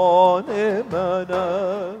درمان من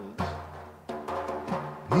است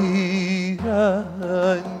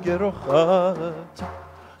بیرنگ رخت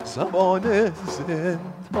زمان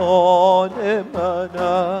زندان من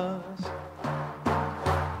است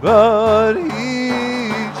بر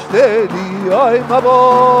هیچ دلی آی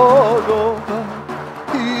مباد و بر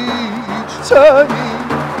هیچ تنی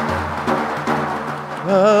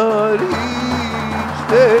بر هیچ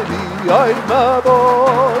دلی آی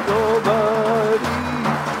مباد و بر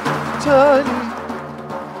هیچ تنی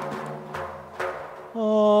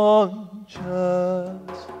آنچه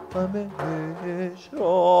غم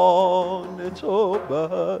هجران تو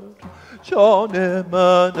بر جان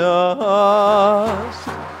من است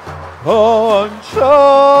آنچه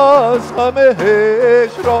از غم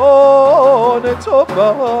هجران تو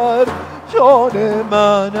بر جان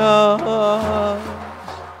من است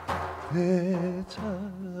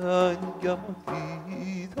دلتنگم و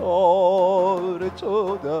دیدار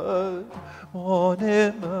تو درمان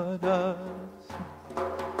من است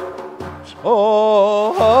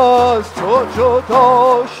از تو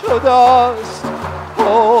جدا شده است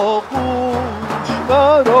آغوش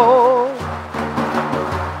مرا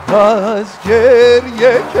از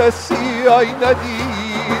گریه کسی آی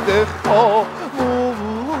ندیده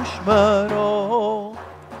خاموش مرا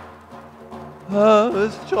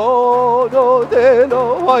از جان و دل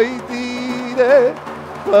آی دیده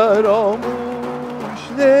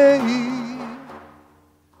فراموش نی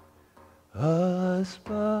از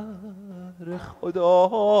بر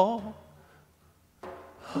خدا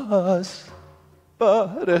از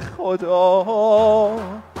بر خدا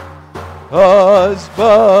از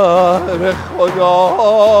بر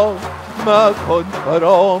خدا مکن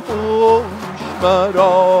فراموش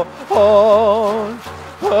مرا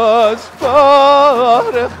از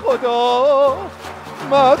بر خدا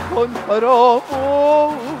مکن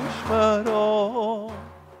فراموش مرا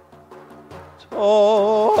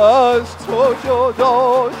تا از تو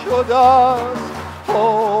جدا شده است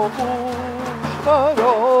آغوش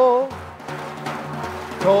مرا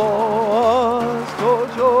تا از تو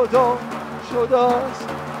جدا شده است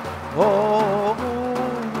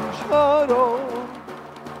آغوش مرا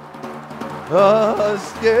از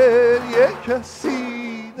گریه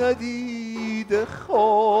کسی ندیده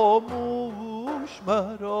خاموش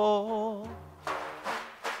مرا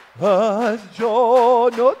از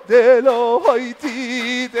جان و دل های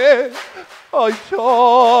دیده آی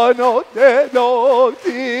جان و دل و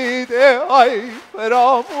دیده آی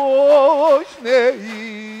فراموش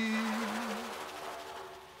نی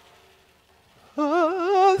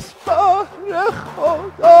از بحر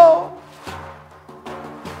خدا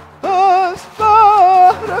از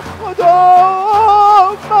بحر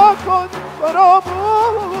خدا مکن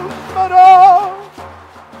فراموش مرا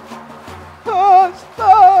از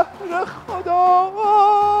بحر خدا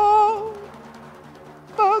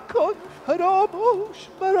مکن فراموش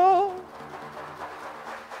مرا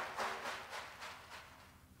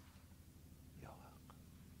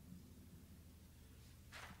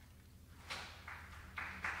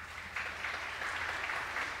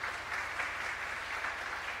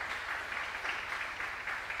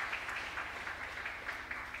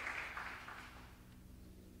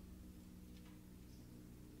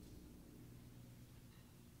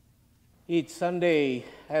Each Sunday,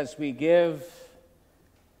 as we give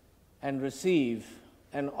and receive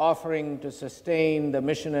an offering to sustain the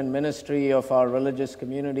mission and ministry of our religious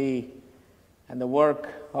community and the work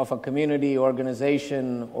of a community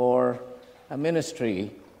organization or a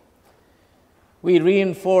ministry, we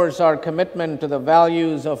reinforce our commitment to the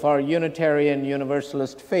values of our Unitarian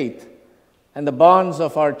Universalist faith and the bonds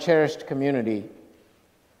of our cherished community.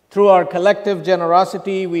 Through our collective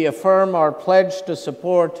generosity, we affirm our pledge to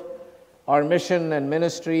support our mission and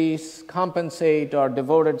ministries, compensate our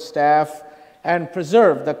devoted staff, and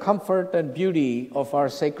preserve the comfort and beauty of our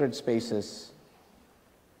sacred spaces.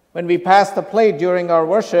 When we pass the plate during our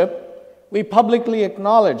worship, we publicly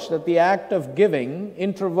acknowledge that the act of giving,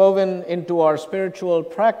 interwoven into our spiritual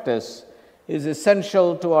practice, is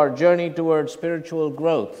essential to our journey towards spiritual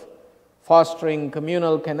growth, fostering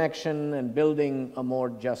communal connection and building a more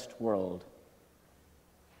just world.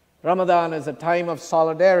 Ramadan is a time of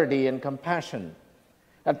solidarity and compassion,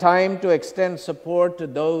 a time to extend support to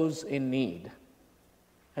those in need.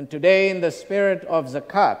 And today, in the spirit of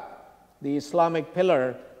zakat, the Islamic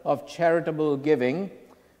pillar of charitable giving,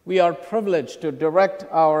 we are privileged to direct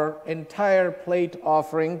our entire plate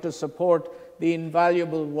offering to support the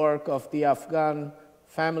invaluable work of the Afghan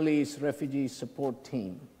Families Refugee Support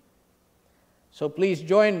Team. So please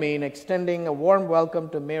join me in extending a warm welcome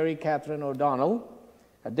to Mary Catherine O'Donnell,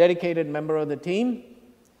 a dedicated member of the team,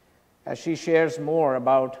 as she shares more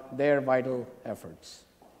about their vital efforts.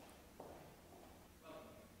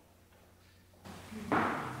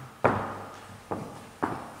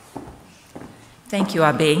 Thank you,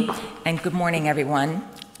 Abi, and good morning, everyone.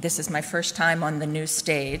 This is my first time on the new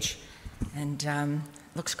stage, and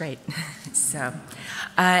looks great. So,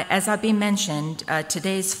 as Abi mentioned,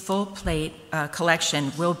 today's full plate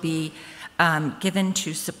collection will be given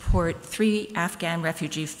to support 3 Afghan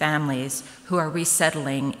refugee families who are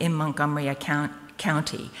resettling in Montgomery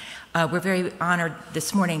County. We're very honored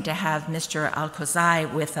this morning to have Mr.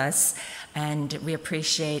 Al-Khozai with us, and we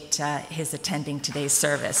appreciate his attending today's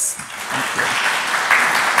service. Thank you.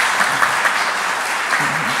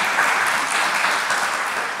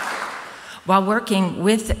 While working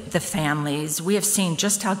with the families, we have seen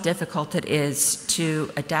just how difficult it is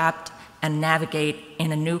to adapt and navigate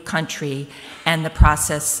in a new country and the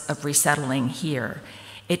process of resettling here.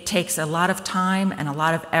 It takes a lot of time and a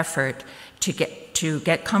lot of effort to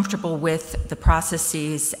get comfortable with the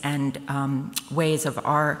processes and ways of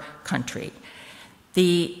our country.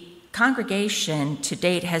 The congregation to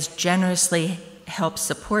date has generously helped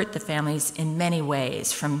support the families in many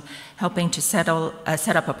ways, from helping to set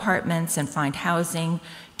up apartments and find housing,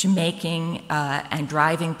 to making and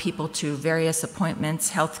driving people to various appointments,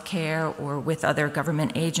 health care, or with other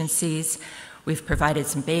government agencies. We've provided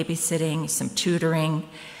some babysitting, some tutoring.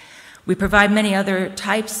 We provide many other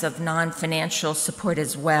types of non-financial support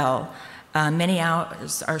as well. Many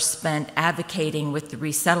hours are spent advocating with the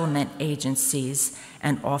resettlement agencies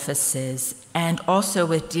and offices, and also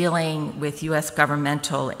with dealing with U.S.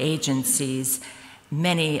 governmental agencies,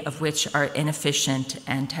 many of which are inefficient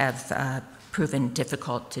and have proven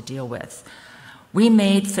difficult to deal with. We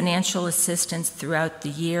made financial assistance throughout the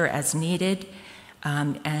year as needed,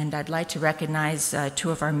 and I'd like to recognize 2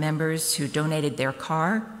 of our members who donated their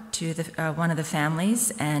car to one of the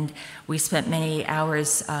families, and we spent many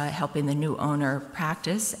hours helping the new owner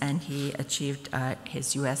practice, and he achieved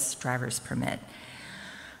his U.S. driver's permit.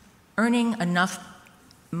 Earning enough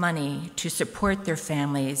money to support their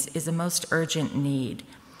families is a most urgent need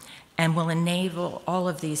and will enable all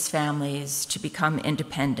of these families to become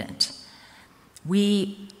independent.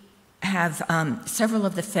 We have several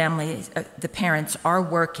of the families, the parents are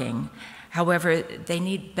working. However, they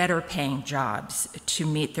need better paying jobs to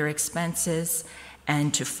meet their expenses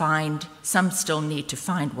and to find, some still need to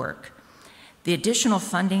find work. The additional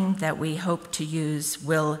funding that we hope to use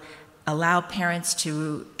will allow parents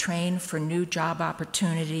to train for new job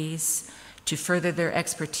opportunities, to further their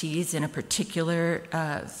expertise in a particular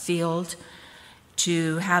field,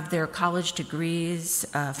 to have their college degrees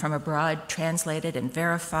from abroad translated and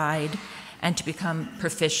verified, and to become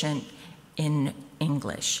proficient in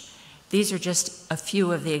English. These are just a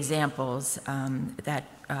few of the examples that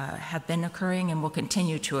have been occurring and will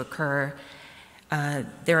continue to occur.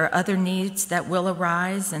 There are other needs that will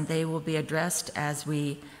arise, and they will be addressed as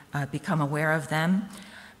we become aware of them.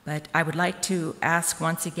 But I would like to ask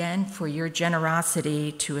once again for your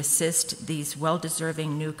generosity to assist these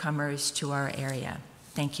well-deserving newcomers to our area.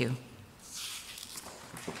 Thank you.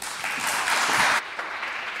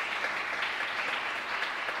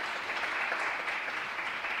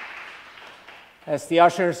 As the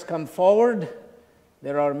ushers come forward,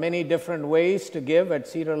 there are many different ways to give at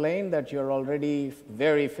Cedar Lane that you're already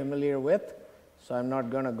very familiar with, so I'm not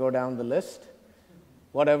going to go down the list.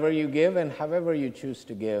 Whatever you give and however you choose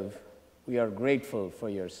to give, we are grateful for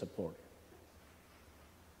your support.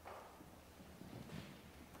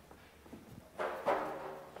 And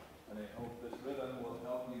I hope this rhythm will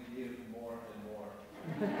help you give more and more.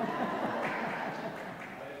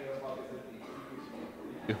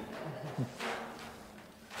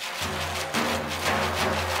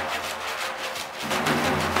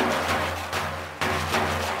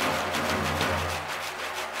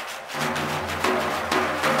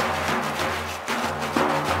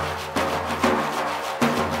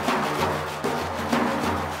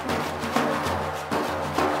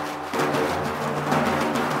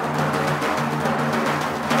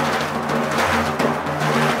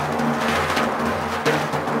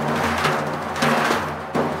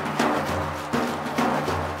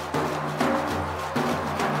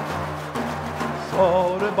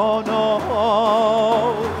 ساربانان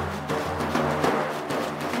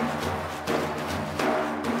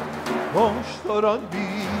مشتران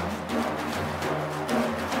بی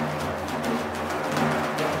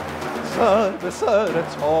سر به سر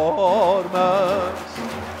تار مست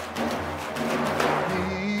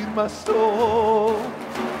پیر مست و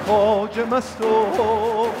خواجه مست و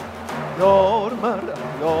یار مست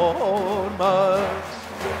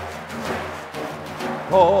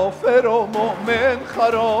کافر و مؤمن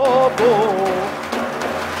خراب و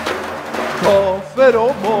کافر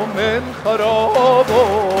و مؤمن خراب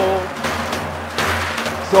و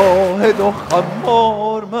زاهد و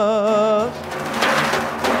خمار مست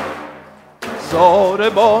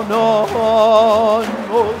ساربانان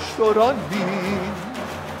مشتران بین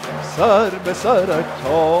سر به سر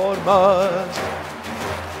تار مست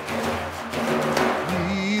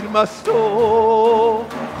پیر مست و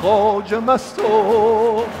خواجه مست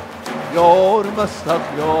و یار مست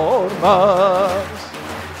اغیار مست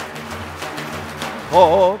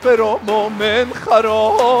کافر و مؤمن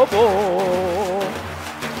خراب و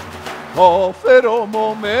کافر و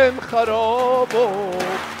مؤمن خراب و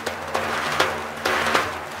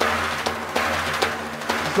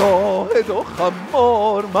زاهد و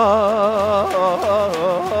خمار مست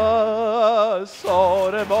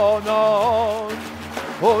ساربانان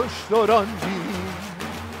پشتران بین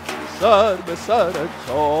سر به سر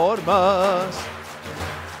تار مست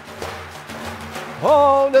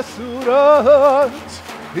حال صورت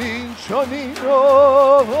این چنین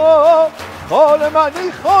رو حال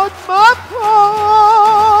منی خود مکن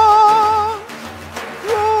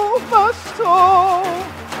روح مست و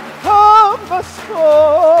هم مست و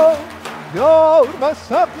یار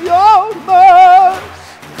مست اغیار مست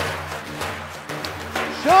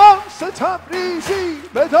شمس تبریزی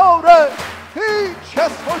بداره هیچ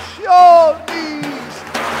کس هوشیار نیست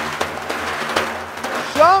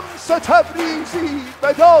شمس تبریزی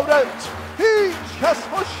بدارد هیچ کس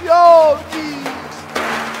هوشیار نیست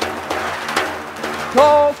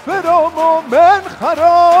کافر و مؤمن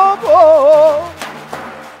خراب و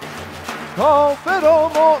کافر و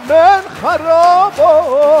مؤمن خراب و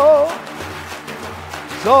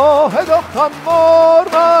زاهد و خمار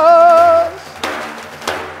مست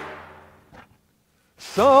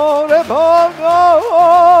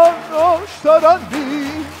ساربانان مشتران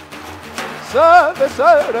بین سر به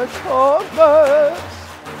سر تار مست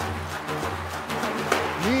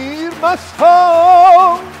میر مست و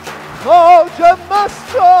خواجه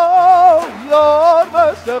مست و یار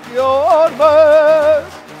مست اغیار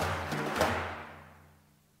مست.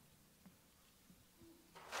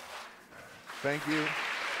 Thank you.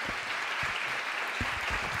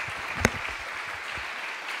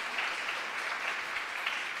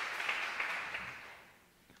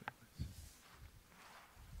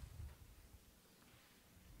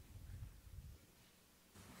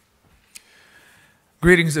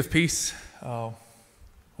 Greetings of peace.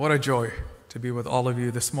 What a joy to be with all of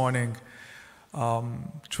you this morning.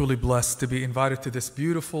 Truly blessed to be invited to this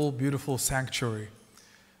beautiful, beautiful sanctuary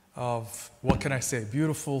of, what can I say,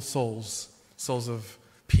 beautiful souls. Souls of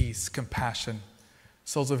peace, compassion,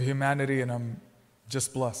 souls of humanity, and I'm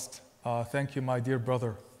just blessed. Thank you, my dear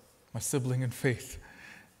brother, my sibling in faith,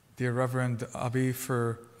 dear Reverend Abi,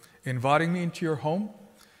 for inviting me into your home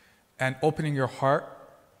and opening your heart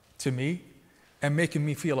to me and making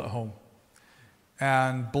me feel at home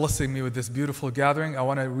and blessing me with this beautiful gathering. I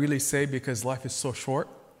want to really say, because life is so short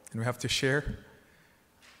and we have to share,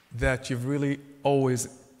 that you've really always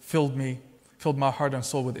filled my heart and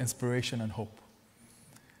soul with inspiration and hope.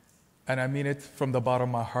 And I mean it from the bottom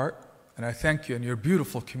of my heart. And I thank you and your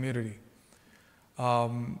beautiful community.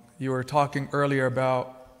 You were talking earlier about,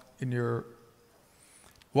 in your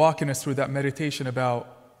walking us through that meditation, about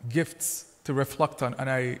gifts to reflect on. And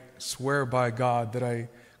I swear by God that I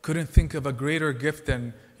couldn't think of a greater gift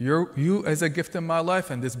than you as a gift in my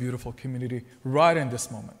life and this beautiful community right in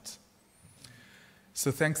this moment.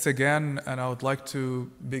 So thanks again. And I would like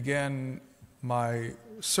to begin my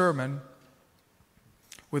sermon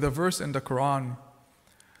with a verse in the Quran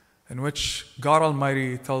in which God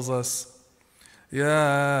Almighty tells us,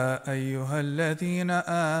 يا أيها الذين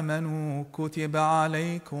آمنوا كتب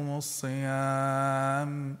عليكم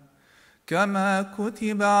الصيام كما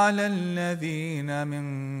كتب على الذين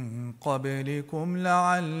من قبلكم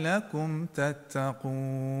لعلكم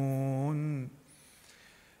تتقون.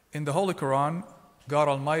 In the Holy Quran, God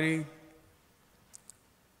Almighty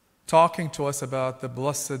talking to us about the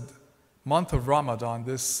blessed month of Ramadan,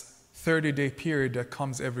 this 30-day period that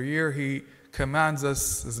comes every year. He commands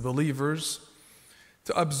us as believers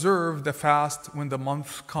to observe the fast when the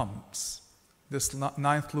month comes, this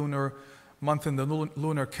 9th lunar month in the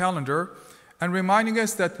lunar calendar, and reminding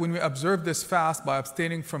us that when we observe this fast by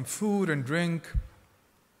abstaining from food and drink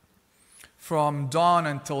from dawn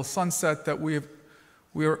until sunset, that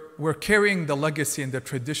we're carrying the legacy and the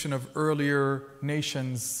tradition of earlier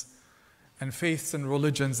nations and faiths and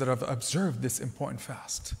religions that have observed this important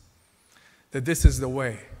fast. That this is the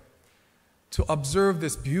way to observe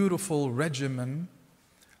this beautiful regimen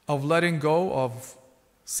of letting go, of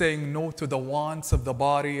saying no to the wants of the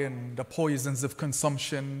body and the poisons of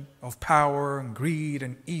consumption, of power and greed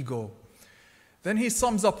and ego. Then he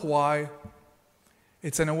sums up why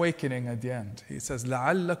it's an awakening at the end. He says,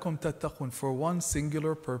 لَعَلَّكُمْ تَتَّقُونَ, for one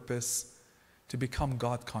singular purpose, to become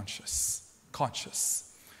God conscious,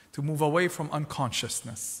 to move away from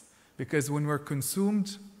unconsciousness. Because when we're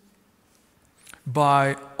consumed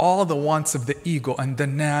by all the wants of the ego and the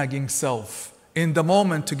nagging self, in the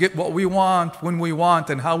moment to get what we want, when we want,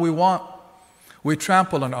 and how we want, we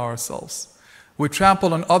trample on ourselves. We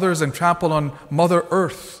trample on others and trample on Mother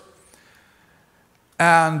Earth.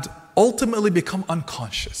 And ultimately become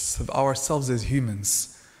unconscious of ourselves as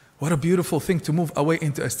humans. What a beautiful thing to move away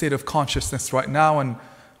into a state of consciousness right now, and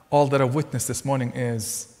all that I've witnessed this morning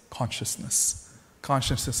is consciousness.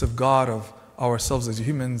 Consciousness of God, of ourselves as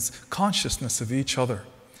humans, consciousness of each other.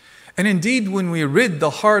 And indeed, when we rid the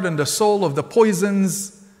heart and the soul of the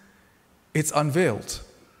poisons, it's unveiled.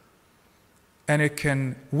 And it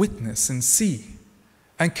can witness and see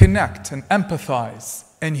and connect and empathize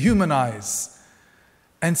and humanize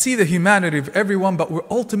and see the humanity of everyone, but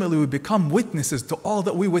we become witnesses to all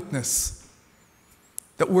that we witness,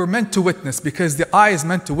 that we're meant to witness, because the eye is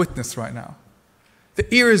meant to witness right now.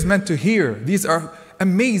 The ear is meant to hear. These are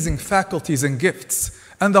amazing faculties and gifts.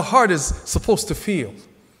 And the heart is supposed to feel.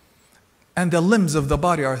 And the limbs of the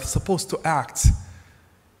body are supposed to act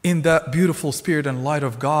in the beautiful spirit and light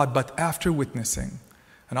of God, but after witnessing.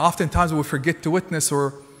 And oftentimes we forget to witness,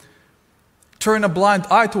 or turn a blind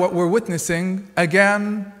eye to what we're witnessing,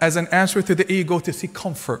 again, as an answer to the ego to seek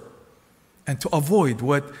comfort and to avoid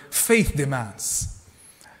what faith demands.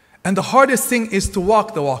 And the hardest thing is to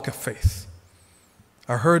walk the walk of faith.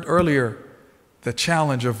 I heard earlier the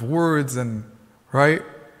challenge of words and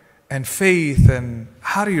faith, and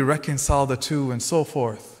how do you reconcile the two, and so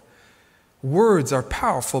forth. Words are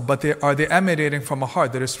powerful, but are they emanating from a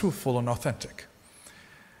heart that is truthful and authentic?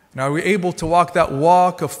 And are we able to walk that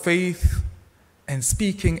walk of faith and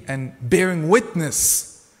speaking and bearing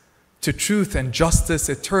witness to truth and justice?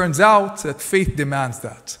 It turns out that faith demands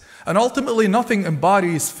that. And ultimately, nothing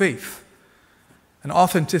embodies faith and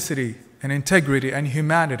authenticity and integrity and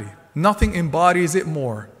humanity. Nothing embodies it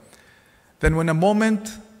more than when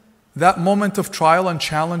that moment of trial and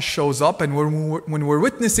challenge shows up, and when we're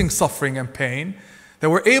witnessing suffering and pain, that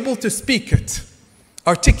we're able to speak it,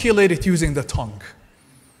 articulate it using the tongue.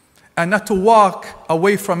 And not to walk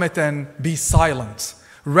away from it and be silent,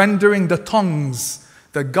 rendering the tongues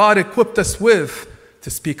that God equipped us with to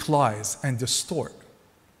speak lies and distort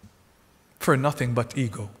for nothing but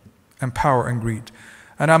ego and power and greed.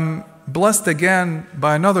 And I'm blessed again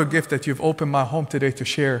by another gift that you've opened my home today to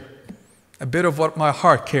share a bit of what my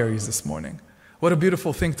heart carries this morning. What a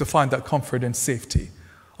beautiful thing to find that comfort and safety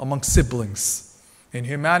among siblings in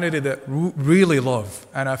humanity that really love,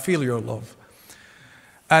 and I feel your love.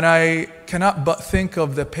 And I cannot but think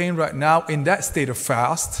of the pain right now in that state of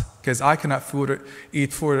fast, because I cannot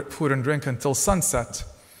eat food and drink until sunset,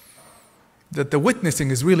 that the witnessing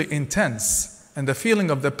is really intense, and the feeling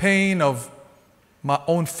of the pain of my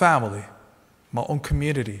own family, my own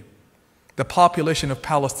community, the population of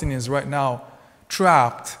Palestinians right now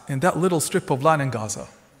trapped in that little strip of land in Gaza,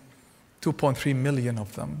 2.3 million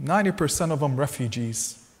of them, 90% of them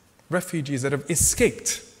refugees that have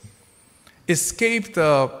escaped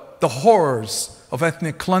the horrors of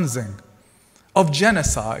ethnic cleansing, of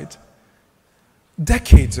genocide,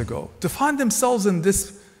 decades ago, to find themselves in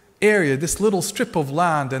this area, this little strip of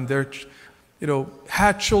land, and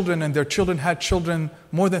had children, and their children had children,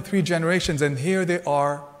 more than 3 generations, and here they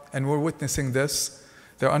are, and we're witnessing this.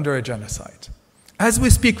 They're under a genocide. As we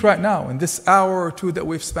speak right now, in this hour or two that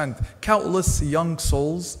we've spent, countless young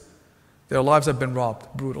souls, their lives have been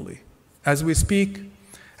robbed brutally. As we speak,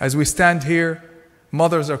 as we stand here,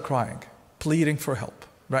 mothers are crying, pleading for help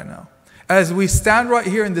right now. As we stand right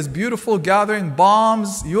here in this beautiful gathering,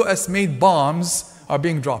 bombs, US-made bombs, are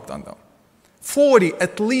being dropped on them. 40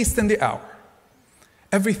 at least in the hour,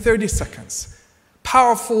 every 30 seconds.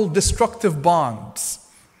 Powerful, destructive bombs,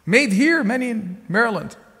 made here, many in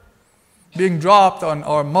Maryland, being dropped on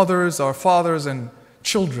our mothers, our fathers, and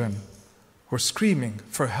children who are screaming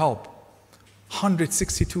for help.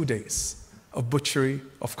 162 days of butchery,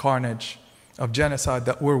 of carnage, of genocide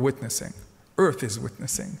that we're witnessing. Earth is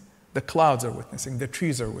witnessing. The clouds are witnessing. The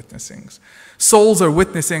trees are witnessing. Souls are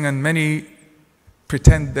witnessing, and many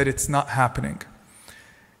pretend that it's not happening.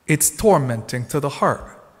 It's tormenting to the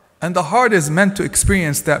heart. And the heart is meant to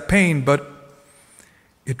experience that pain, but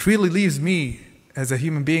it really leaves me as a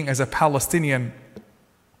human being, as a Palestinian,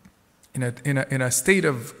 in a state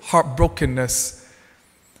of heartbrokenness,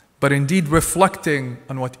 but indeed reflecting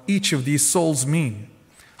on what each of these souls mean.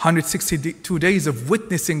 162 days of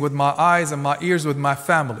witnessing with my eyes and my ears with my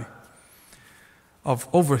family of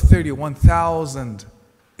over 31,000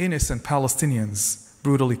 innocent Palestinians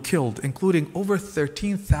brutally killed, including over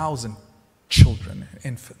 13,000 children,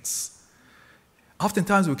 infants.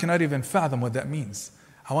 Oftentimes we cannot even fathom what that means.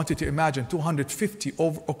 I want you to imagine 250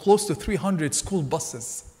 or close to 300 school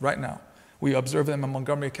buses right now. We observe them in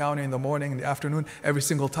Montgomery County in the morning, in the afternoon. Every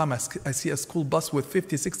single time I see a school bus with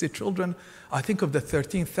 50, 60 children, I think of the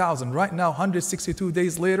 13,000. Right now, 162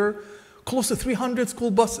 days later, close to 300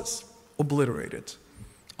 school buses obliterated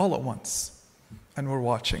all at once. And we're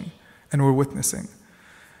watching and we're witnessing.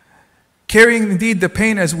 Carrying indeed the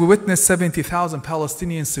pain as we witness 70,000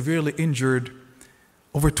 Palestinians severely injured,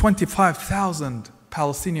 over 25,000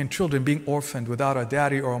 Palestinian children being orphaned without a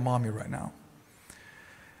daddy or a mommy right now,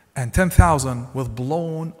 and 10,000 with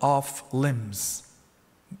blown off limbs,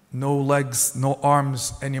 no legs, no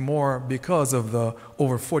arms anymore because of the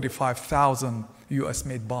over 45,000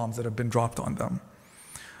 US-made bombs that have been dropped on them.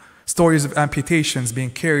 Stories of amputations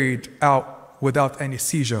being carried out without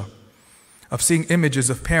anesthesia, of seeing images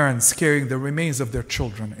of parents carrying the remains of their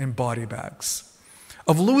children in body bags,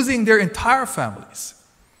 of losing their entire families.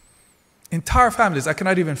 Entire families, I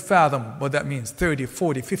cannot even fathom what that means. 30,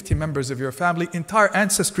 40, 50 members of your family, entire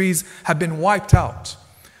ancestries have been wiped out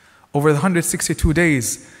over the 162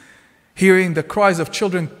 days. Hearing the cries of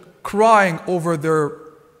children crying over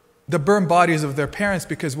the burned bodies of their parents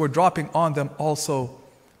because we're dropping on them also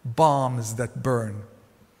bombs that burn.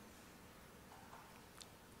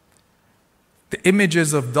 The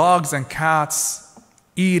images of dogs and cats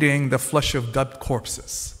eating the flesh of dead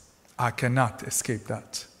corpses. I cannot escape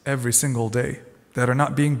that. Every single day that are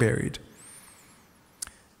not being buried.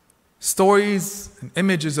 Stories and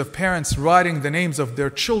images of parents writing the names of their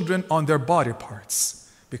children on their body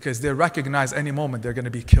parts because they recognize any moment they're going to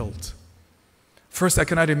be killed. First, I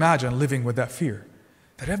cannot imagine living with that fear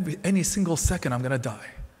that any single second I'm going to die.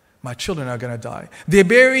 My children are going to die. They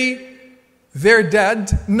bury their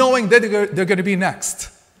dead knowing that they're going to be next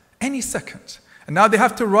any second. And now they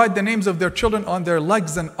have to write the names of their children on their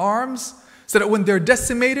legs and arms so that when they're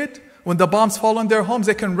decimated, when the bombs fall on their homes,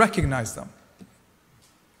 they can recognize them.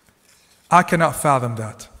 I cannot fathom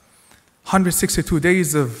that. 162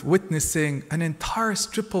 days of witnessing an entire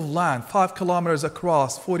strip of land, 5 kilometers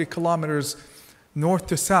across, 40 kilometers north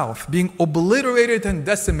to south, being obliterated and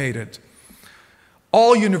decimated.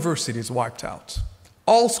 All universities wiped out.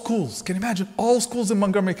 All schools, can you imagine? All schools in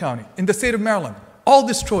Montgomery County, in the state of Maryland, all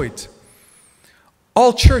destroyed.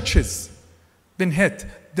 All churches been hit.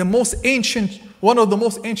 One of the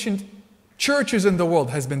most ancient churches in the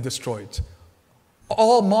world has been destroyed.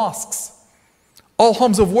 All mosques, all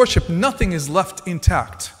homes of worship, nothing is left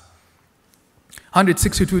intact.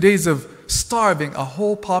 162 days of starving a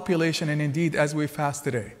whole population, and indeed as we fast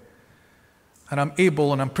today. And I'm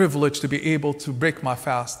able and I'm privileged to be able to break my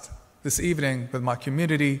fast this evening with my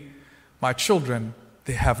community, my children.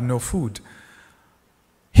 They have no food.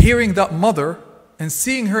 Hearing that mother and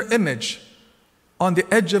seeing her image on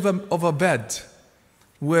the edge of a bed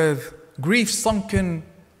with grief-sunken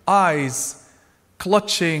eyes,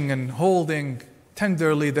 clutching and holding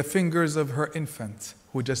tenderly the fingers of her infant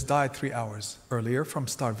who just died 3 hours earlier from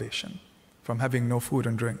starvation, from having no food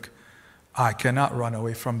and drink. I cannot run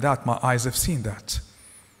away from that. My eyes have seen that.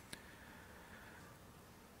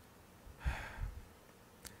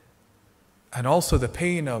 And also the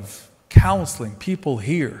pain of counseling people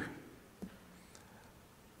here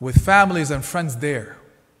with families and friends there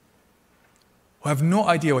who have no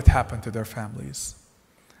idea what happened to their families.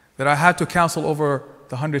 That I had to counsel over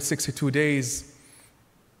the 162 days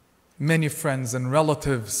many friends and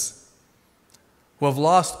relatives who have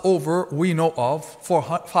lost over, we know of,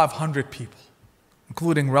 500 people,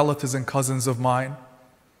 including relatives and cousins of mine.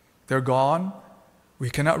 They're gone. We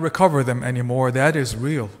cannot recover them anymore. That is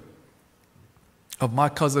real. Of my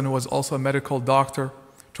cousin who was also a medical doctor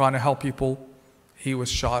trying to help people, he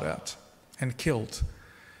was shot at and killed.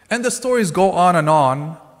 And the stories go on and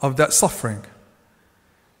on of that suffering.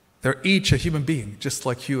 They're each a human being, just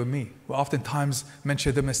like you and me. We oftentimes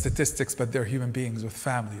mention them as statistics, but they're human beings with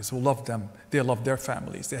families who love them. They loved their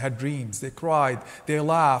families. They had dreams. They cried. They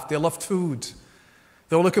laughed. They loved food.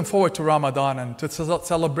 They're looking forward to Ramadan and to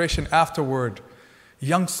celebration afterward.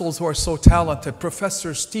 Young souls who are so talented,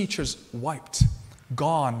 professors, teachers, wiped,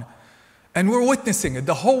 gone. And we're witnessing it.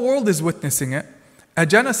 The whole world is witnessing it. A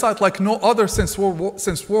genocide like no other since World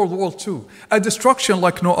War II. A destruction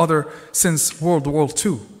like no other since World War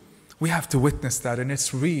II. We have to witness that, and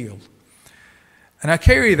it's real. And I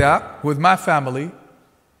carry that with my family,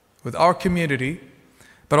 with our community,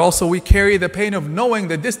 but also we carry the pain of knowing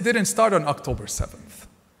that this didn't start on October 7th,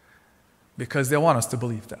 because they want us to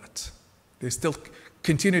believe that. They still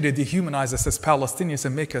continue to dehumanize us as Palestinians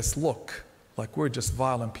and make us look like we're just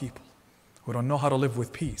violent people who don't know how to live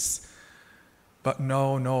with peace. But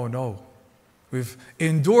no, no, no. We've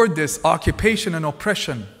endured this occupation and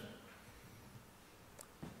oppression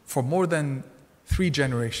for more than 3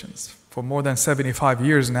 generations, for more than 75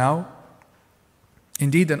 years now.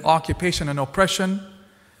 Indeed, an occupation and oppression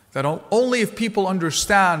that only if people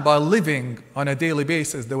understand by living on a daily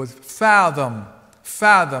basis, they would fathom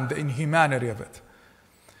the inhumanity of it.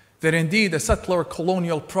 That indeed, a settler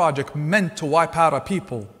colonial project meant to wipe out a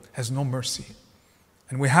people has no mercy.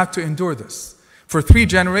 And we have to endure this for 3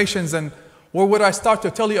 generations. And where would I start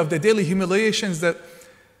to tell you of the daily humiliations that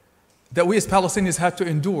we as Palestinians had to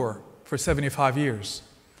endure for 75 years,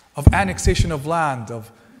 of annexation of land,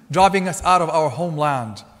 of driving us out of our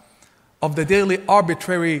homeland, of the daily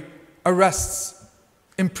arbitrary arrests,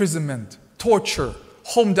 imprisonment, torture,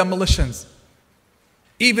 home demolitions.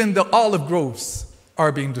 Even the olive groves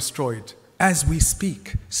are being destroyed as we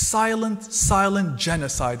speak. Silent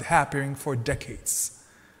genocide happening for decades.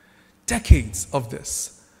 Decades of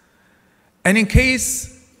this. And in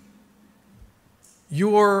case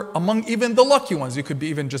you're among even the lucky ones, you could be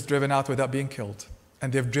even just driven out without being killed.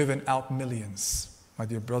 And they've driven out millions, my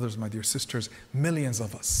dear brothers, my dear sisters, millions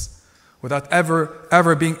of us, without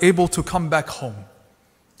ever being able to come back home.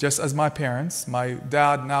 Just as my parents, my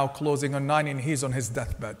dad now closing on 90 and he's on his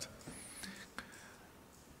deathbed.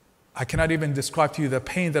 I cannot even describe to you the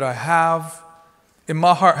pain that I have in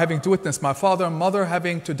my heart, having to witness my father and mother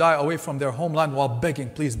having to die away from their homeland while begging,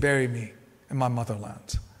 please bury me in my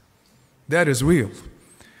motherland. That is real.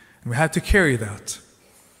 And we have to carry that.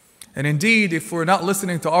 And indeed, if we're not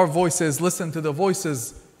listening to our voices, listen to the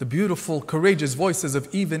voices, the beautiful, courageous voices of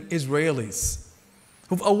even Israelis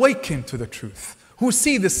who've awakened to the truth, who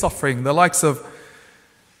see this suffering, the likes of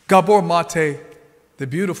Gabor Mate, the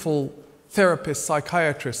beautiful therapist,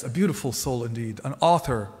 psychiatrist, a beautiful soul indeed, an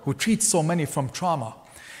author who treats so many from trauma.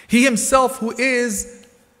 He himself, who is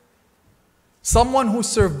someone who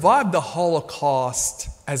survived the Holocaust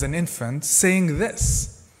as an infant, saying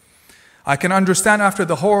this: I can understand after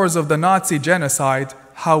the horrors of the Nazi genocide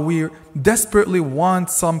how we desperately want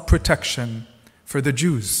some protection for the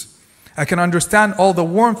Jews. I can understand all the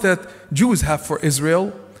warmth that Jews have for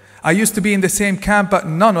Israel. I used to be in the same camp, but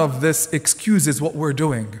none of this excuses what we're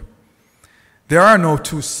doing. There are no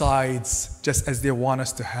 2 sides, just as they want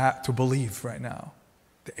us to believe right now.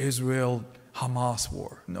 The Israel-Hamas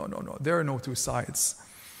war. No. There are no 2 sides.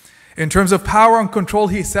 In terms of power and control,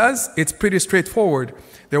 he says, it's pretty straightforward.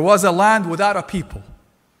 There was a land without a people.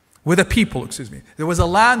 There was a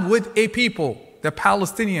land with a people, the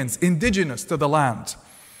Palestinians, indigenous to the land.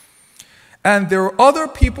 And there were other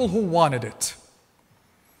people who wanted it.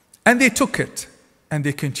 And they took it. And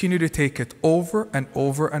they continue to take it over and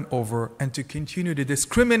over and over, and to continue to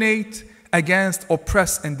discriminate against,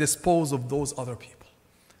 oppress, and dispose of those other people.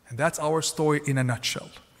 And that's our story in a nutshell.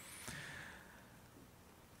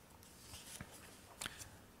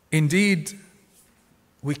 Indeed,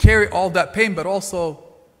 we carry all that pain, but also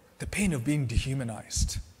the pain of being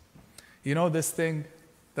dehumanized. You know this thing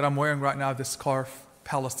that I'm wearing right now, this scarf,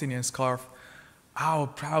 Palestinian scarf? I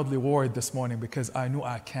proudly wore it this morning because I knew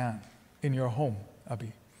I can. In your home,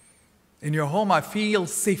 Abi. In your home, I feel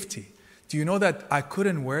safety. Do you know that I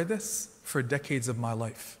couldn't wear this for decades of my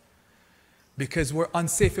life? Because we're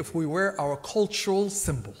unsafe if we wear our cultural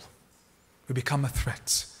symbol. We become a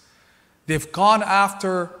threat. They've gone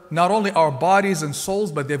after not only our bodies and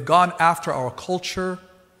souls, but they've gone after our culture,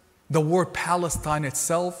 the word Palestine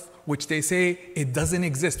itself, which they say it doesn't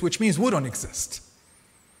exist, which means we don't exist.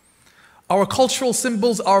 Our cultural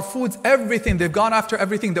symbols, our foods, everything, they've gone after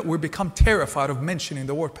everything that we've become terrified of mentioning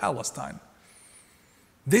the word Palestine.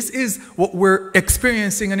 This is what we're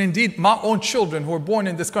experiencing, and indeed my own children who are born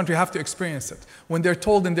in this country have to experience it. When they're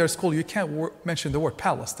told in their school, you can't mention the word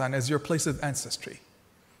Palestine as your place of ancestry.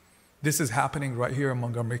 This is happening right here in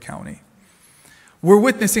Montgomery County. We're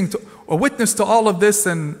witnessing a witness to all of this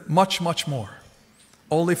and much, much more.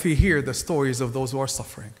 Only if we hear the stories of those who are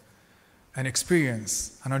suffering and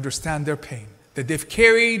experience and understand their pain that they've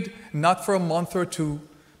carried not for a month or 2,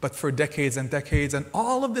 but for decades and decades. And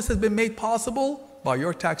all of this has been made possible by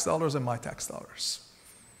your tax dollars and my tax dollars,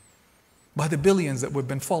 by the billions that we've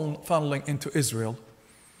been funneling into Israel,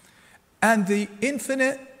 and the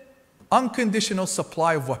infinite, unconditional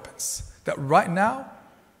supply of weapons that right now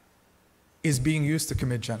is being used to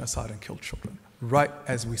commit genocide and kill children, right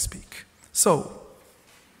as we speak. So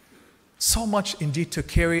much indeed to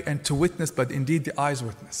carry and to witness, but indeed the eyes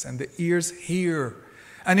witness and the ears hear.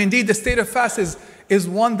 And indeed the state of fast is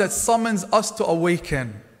one that summons us to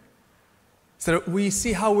awaken, so that we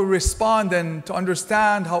see how we respond and to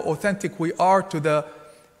understand how authentic we are to the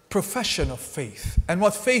profession of faith and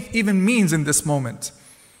what faith even means in this moment.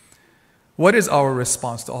 What is our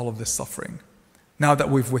response to all of this suffering now that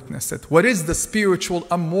we've witnessed it? What is the spiritual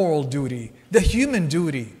and moral duty, the human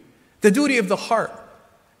duty, the duty of the heart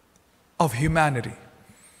of humanity?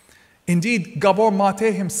 Indeed, Gabor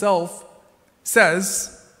Mate himself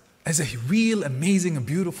says, as a real, amazing, and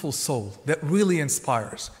beautiful soul that really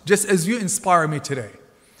inspires, just as you inspire me today.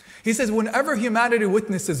 He says, whenever humanity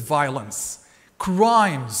witnesses violence,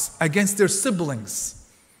 crimes against their siblings,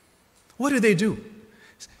 what do?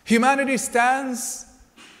 Humanity stands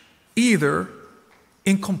either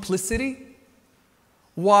in complicity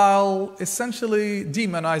while essentially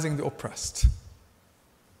demonizing the oppressed,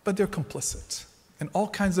 but they're complicit in all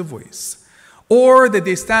kinds of ways, or that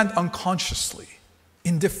they stand unconsciously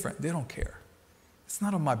indifferent. They don't care. It's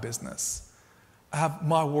none of my business. I have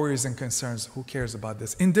my worries and concerns. Who cares about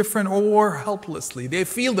this? Indifferent or helplessly. They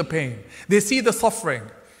feel the pain. They see the suffering,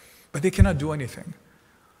 but they cannot do anything.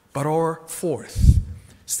 But or fourth,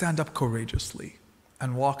 stand up courageously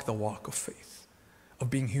and walk the walk of faith, of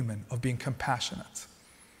being human, of being compassionate.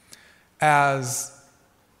 As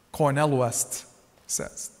Cornel West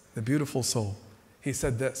says, the beautiful soul, he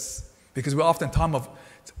said this, because we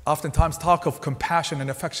oftentimes talk of compassion and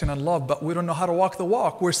affection and love, but we don't know how to walk the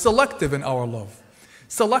walk. We're selective in our love,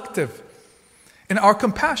 selective in our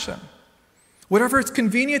compassion. Whatever is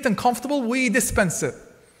convenient and comfortable, we dispense it.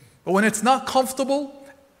 But when it's not comfortable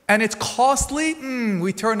and it's costly,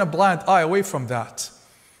 we turn a blind eye away from that.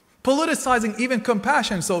 Politicizing even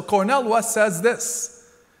compassion. So Cornel West says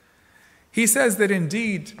this. He says that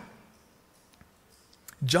indeed,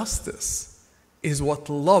 justice is what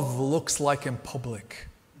love looks like in public.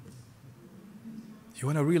 You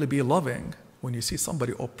want to really be loving when you see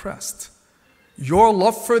somebody oppressed. Your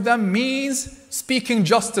love for them means speaking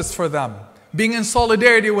justice for them, being in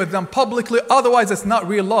solidarity with them publicly. Otherwise, it's not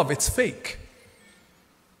real love, it's fake.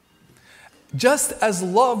 Just as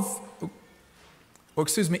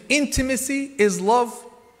intimacy is love,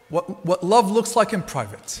 what love looks like in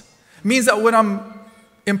private. Means that when I'm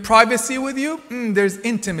in privacy with you, there's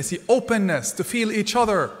intimacy, openness to feel each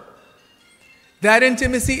other. That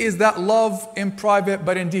intimacy is that love in private,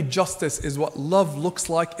 but indeed justice is what love looks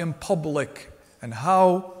like in public, and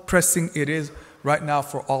how pressing it is right now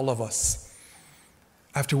for all of us.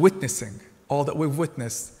 After witnessing all that we've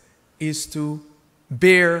witnessed, is to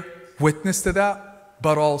bear witness to that,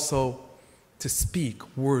 but also to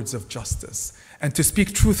speak words of justice and to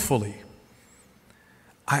speak truthfully.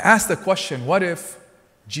 I asked the question, what if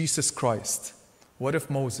Jesus Christ, what if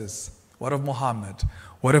Moses, what if Muhammad,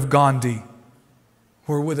 what if Gandhi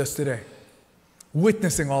were with us today,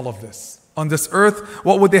 witnessing all of this on this earth?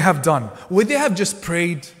 What would they have done? Would they have just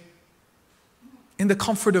prayed in the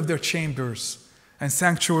comfort of their chambers and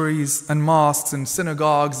sanctuaries and mosques and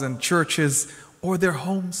synagogues and churches, or their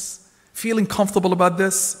homes, feeling comfortable about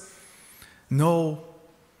this? No.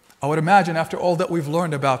 I would imagine after all that we've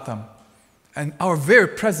learned about them, and our very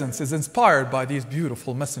presence is inspired by these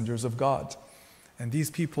beautiful messengers of God and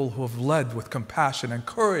these people who have led with compassion and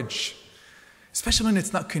courage, especially when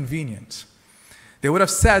it's not convenient. They would have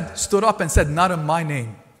stood up and said, not in my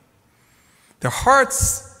name. Their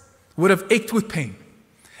hearts would have ached with pain,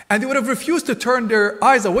 and they would have refused to turn their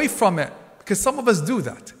eyes away from it, because some of us do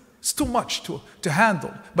that. It's too much to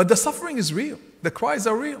handle. But the suffering is real. The cries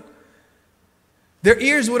are real. Their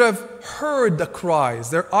ears would have heard the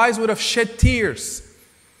cries. Their eyes would have shed tears.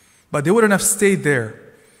 But they wouldn't have stayed there.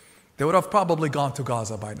 They would have probably gone to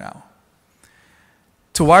Gaza by now,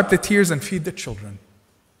 to wipe the tears and feed the children,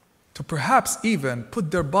 to perhaps even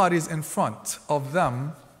put their bodies in front of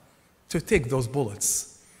them to take those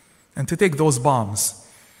bullets and to take those bombs.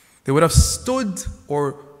 They would have stood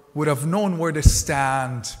or would have known where to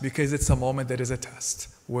stand, because it's a moment that is a test.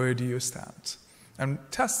 Where do you stand? And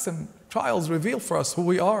tests and trials reveal for us who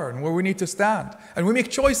we are and where we need to stand. And we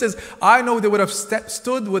make choices. I know they would have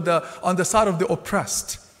stood on the side of the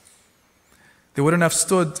oppressed. They wouldn't have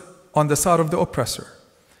stood on the side of the oppressor.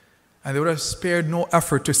 And they would have spared no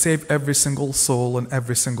effort to save every single soul and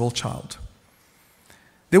every single child.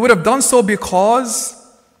 They would have done so because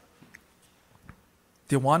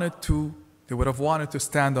they would have wanted to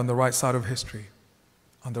stand on the right side of history,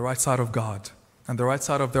 on the right side of God, on the right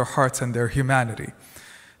side of their hearts and their humanity.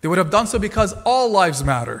 They would have done so because all lives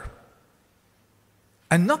matter.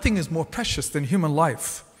 And nothing is more precious than human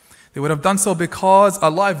life. They would have done so because a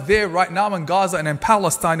life there right now in Gaza and in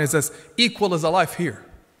Palestine is as equal as a life here.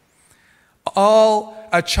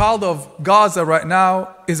 A child of Gaza right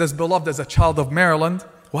now is as beloved as a child of Maryland.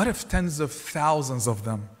 What if tens of thousands of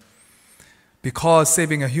them? Because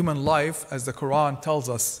saving a human life, as the Quran tells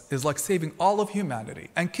us, is like saving all of humanity.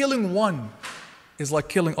 And killing one is like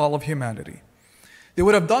killing all of humanity. They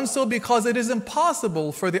would have done so because it is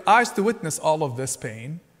impossible for the eyes to witness all of this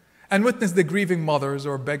pain and witness the grieving mothers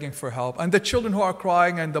who are begging for help and the children who are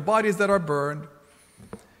crying and the bodies that are burned.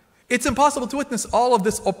 It's impossible to witness all of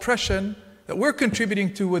this oppression that we're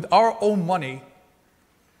contributing to with our own money.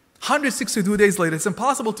 162 days later, it's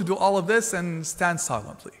impossible to do all of this and stand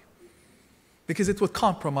silently because it would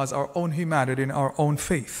compromise our own humanity and our own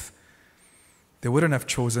faith. They wouldn't have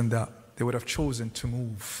chosen that. They would have chosen to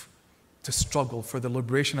move, to struggle for the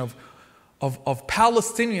liberation of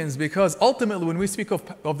Palestinians, because ultimately when we speak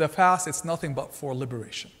of the fast, it's nothing but for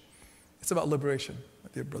liberation. It's about liberation,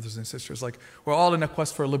 dear brothers and sisters. Like, we're all in a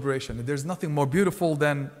quest for liberation. There's nothing more beautiful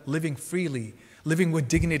than living freely, living with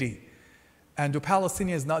dignity. And do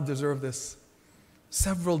Palestinians not deserve this?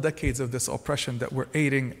 Several decades of this oppression that we're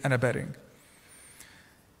aiding and abetting.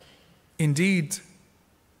 Indeed,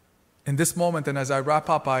 in this moment, and as I wrap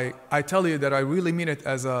up, I tell you that I really mean it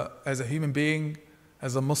as a human being,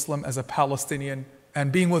 as a Muslim, as a Palestinian,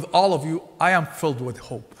 and being with all of you, I am filled with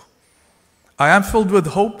hope. I am filled with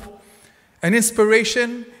hope and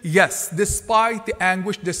inspiration, yes, despite the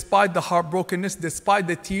anguish, despite the heartbrokenness, despite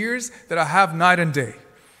the tears that I have night and day.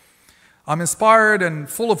 I'm inspired and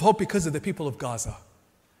full of hope because of the people of Gaza.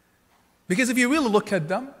 Because if you really look at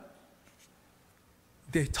them,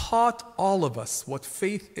 they taught all of us what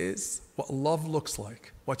faith is, what love looks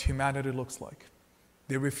like, what humanity looks like.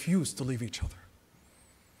 They refuse to leave each other.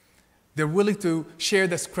 They're willing to share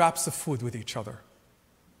the scraps of food with each other.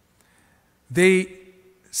 They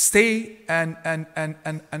stay and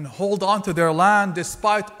hold on to their land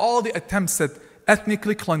despite all the attempts at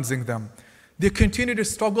ethnically cleansing them. They continue to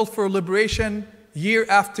struggle for liberation year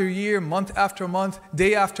after year, month after month,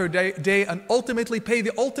 day after day, and ultimately pay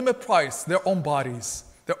the ultimate price, their own bodies,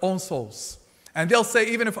 their own souls. And they'll say,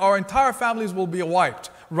 even if our entire families will be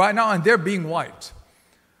wiped right now, and they're being wiped,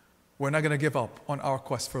 we're not going to give up on our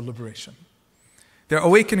quest for liberation. They're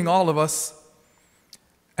awakening all of us,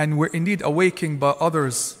 and we're indeed awakening by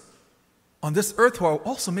others on this earth who are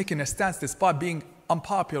also making a stance despite being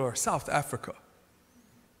unpopular. South Africa,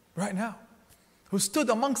 right now, who stood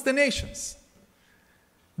amongst the nations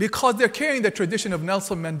because they're carrying the tradition of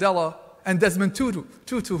Nelson Mandela and Desmond Tutu,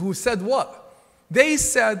 who said what? They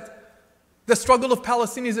said the struggle of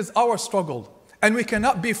Palestinians is our struggle, and we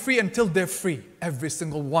cannot be free until they're free, every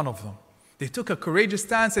single one of them. They took a courageous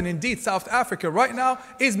stance, and indeed South Africa right now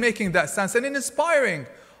is making that stance and inspiring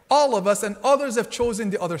all of us, and others have chosen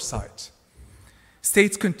the other side.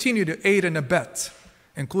 States continue to aid and abet,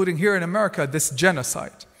 including here in America, this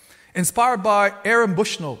genocide. Inspired by Aaron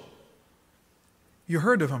Bushnell. You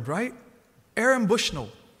heard of him, right? Aaron Bushnell,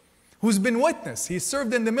 who's been witness. He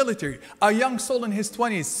served in the military. A young soul in his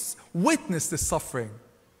 20s witnessed the suffering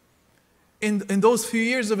in those few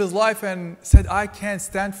years of his life and said, I can't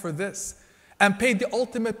stand for this. And paid the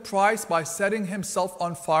ultimate price by setting himself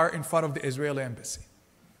on fire in front of the Israeli embassy.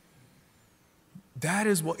 That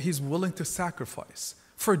is what he's willing to sacrifice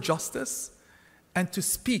for justice and to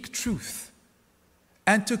speak truth.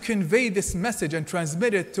 And to convey this message and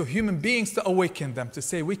transmit it to human beings to awaken them, to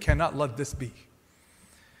say, we cannot let this be.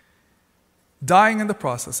 Dying in the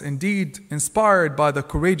process, indeed inspired by the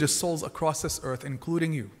courageous souls across this earth,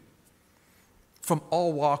 including you, from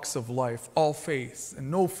all walks of life, all faiths and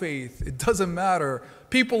no faith, it doesn't matter.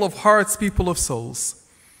 People of hearts, people of souls.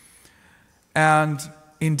 And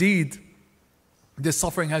indeed, this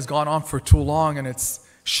suffering has gone on for too long, and it's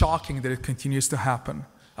shocking that it continues to happen.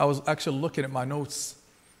 I was actually looking at my notes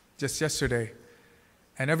just yesterday,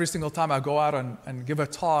 and every single time I go out and give a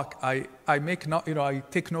talk, I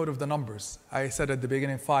take note of the numbers. I said at the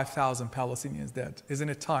beginning, 5,000 Palestinians dead. Isn't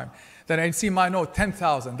it time? Then I see my note,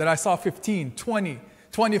 10,000. Then I saw 15, 20,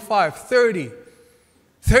 25, 30,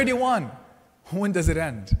 31. When does it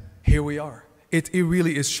end? Here we are. It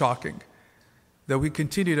really is shocking that we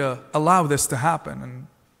continue to allow this to happen, and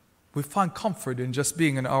we find comfort in just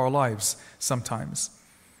being in our lives sometimes.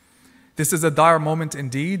 This is a dire moment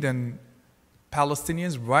indeed, and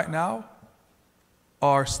Palestinians right now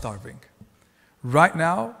are starving. Right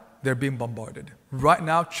now, they're being bombarded. Right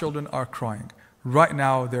now, children are crying. Right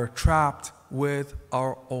now, they're trapped with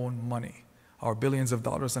our own money, our billions of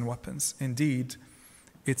dollars and weapons. Indeed,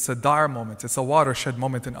 it's a dire moment. It's a watershed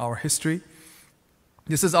moment in our history.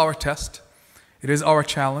 This is our test. It is our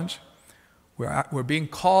challenge. We're being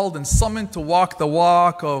called and summoned to walk the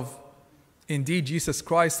walk of, indeed, Jesus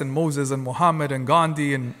Christ and Moses and Muhammad and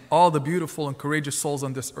Gandhi and all the beautiful and courageous souls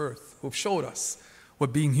on this earth who've showed us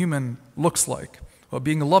what being human looks like, what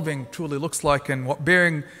being loving truly looks like, and what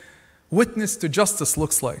bearing witness to justice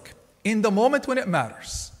looks like in the moment when it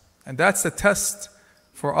matters. And that's a test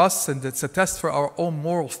for us, and it's a test for our own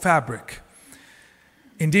moral fabric.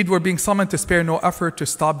 Indeed, we're being summoned to spare no effort to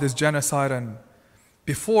stop this genocide, and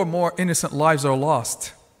before more innocent lives are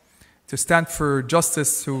lost, to stand for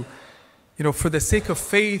justice, to, for the sake of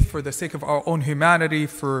faith, for the sake of our own humanity,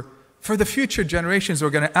 for the future generations who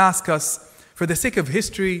are going to ask us, for the sake of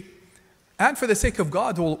history, and for the sake of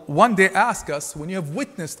God, who will one day ask us, when you have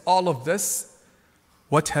witnessed all of this,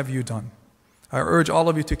 what have you done? I urge all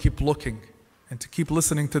of you to keep looking and to keep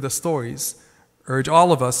listening to the stories. I urge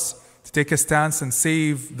all of us to take a stance and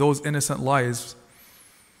save those innocent lives.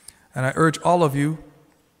 And I urge all of you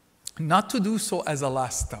not to do so as a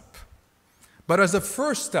last step, but as a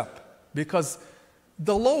first step, because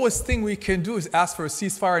the lowest thing we can do is ask for a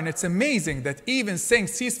ceasefire, and it's amazing that even saying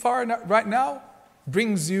ceasefire right now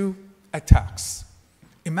brings you attacks.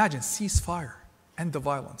 Imagine ceasefire, end the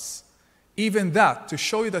violence. Even that, to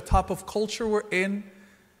show you the type of culture we're in,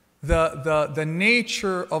 the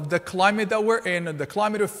nature of the climate that we're in, and the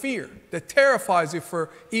climate of fear that terrifies you for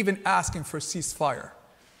even asking for ceasefire.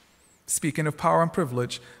 Speaking of power and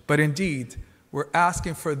privilege, but indeed, we're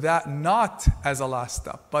asking for that not as a last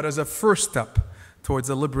step, but as a first step towards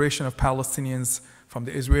the liberation of Palestinians from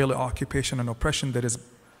the Israeli occupation and oppression that has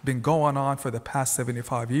been going on for the past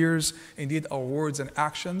 75 years. Indeed, our words and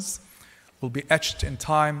actions will be etched in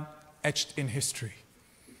time, etched in history.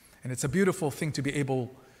 And it's a beautiful thing to be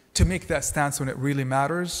able to make that stance when it really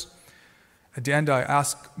matters. At the end, I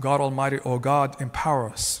ask God Almighty, oh God, empower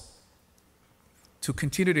us to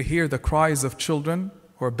continue to hear the cries of children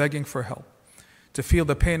who are begging for help, to feel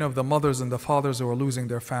the pain of the mothers and the fathers who are losing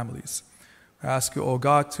their families. I ask you, oh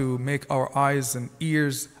God, to make our eyes and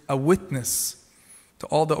ears a witness to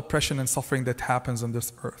all the oppression and suffering that happens on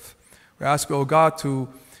this earth. We ask you, oh God, to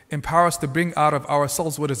empower us to bring out of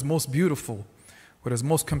ourselves what is most beautiful, what is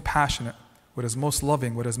most compassionate, what is most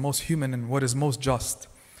loving, what is most human, and what is most just.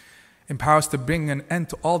 Empower us to bring an end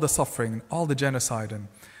to all the suffering, and all the genocide,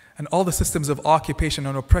 and all the systems of occupation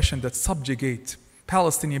and oppression that subjugate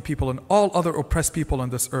Palestinian people and all other oppressed people on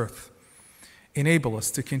this earth. Enable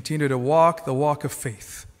us to continue to walk the walk of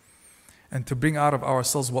faith and to bring out of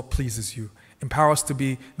ourselves what pleases you. Empower us to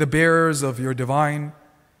be the bearers of your divine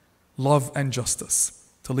love and justice,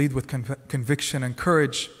 to lead with conviction and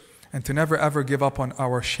courage, and to never ever give up on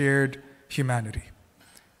our shared humanity.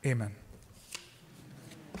 Amen.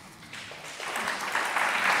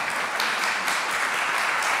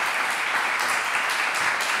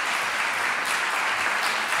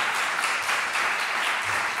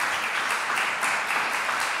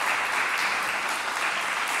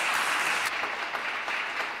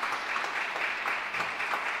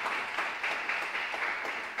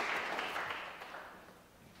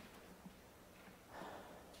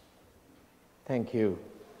 Thank you.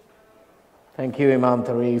 Thank you, Imam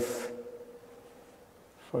Tarif,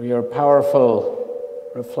 for your powerful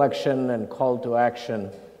reflection and call to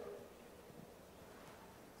action,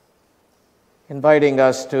 inviting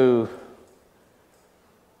us to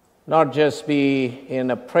not just be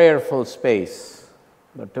in a prayerful space,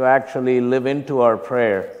 but to actually live into our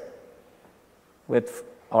prayer with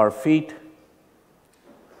our feet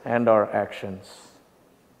and our actions.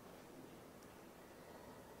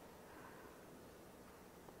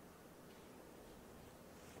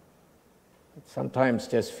 Sometimes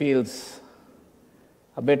just feels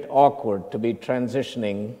a bit awkward to be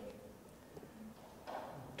transitioning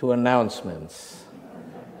to announcements.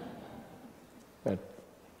 But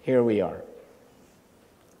here we are.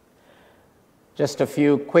 Just a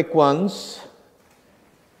few quick ones.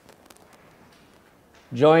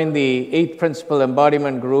 Join the 8th Principle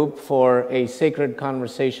Embodiment Group for a sacred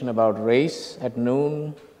conversation about race at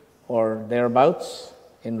noon or thereabouts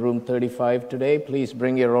in room 35 today. Please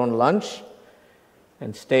bring your own lunch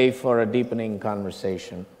and stay for a deepening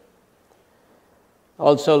conversation.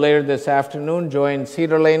 Also later this afternoon, join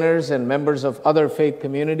Cedar Laners and members of other faith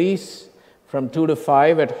communities from 2 to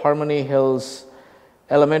 5 at Harmony Hills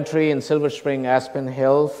Elementary in Silver Spring, Aspen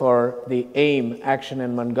Hill for the AIM Action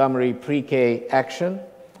in Montgomery Pre-K Action.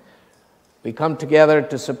 We come together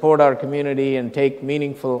to support our community and take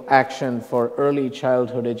meaningful action for early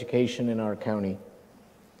childhood education in our county.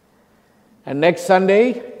 And next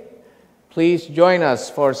Sunday, please join us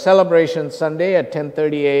for Celebration Sunday at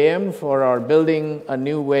 10:30 a.m. for our Building a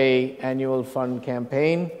New Way annual fund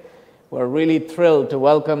campaign. We're really thrilled to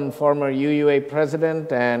welcome former UUA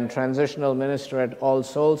President and Transitional Minister at All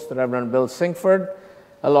Souls, the Reverend Bill Sinkford,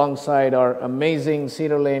 alongside our amazing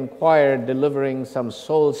Cedar Lane Choir delivering some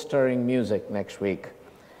soul-stirring music next week.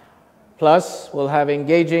 Plus, we'll have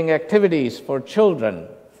engaging activities for children,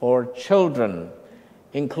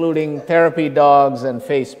 including therapy dogs and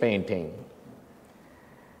face painting.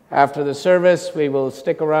 After the service, we will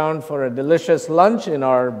stick around for a delicious lunch in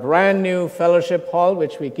our brand new fellowship hall,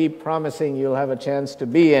 which we keep promising you'll have a chance to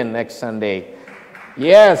be in next Sunday.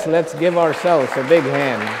 Yes, let's give ourselves a big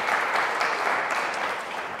hand.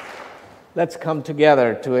 Let's come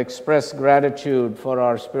together to express gratitude for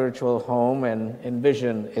our spiritual home and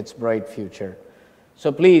envision its bright future.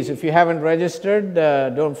 So please, if you haven't registered,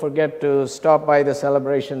 don't forget to stop by the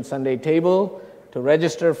Celebration Sunday table to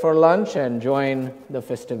register for lunch and join the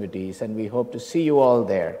festivities, and we hope to see you all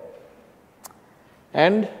there.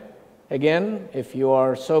 And again, if you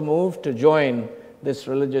are so moved to join this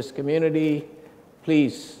religious community,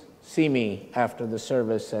 please see me after the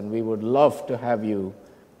service, and we would love to have you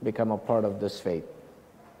become a part of this faith.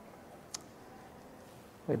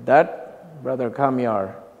 With that, Brother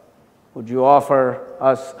Kamyar, would you offer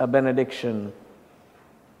us a benediction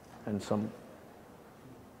and some...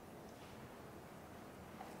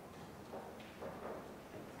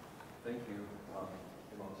 Thank you,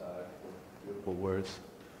 Imam Tarif, for beautiful words.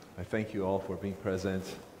 I thank you all for being present.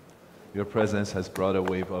 Your presence has brought a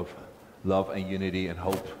wave of love and unity and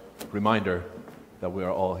hope. Reminder that we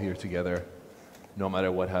are all here together. No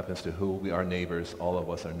matter what happens to who, we are neighbors. All of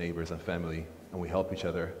us are neighbors and family, and we help each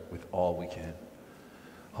other with all we can.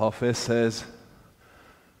 Hafiz says,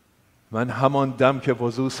 من همان دم که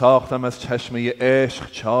وضو ساختم از چشمه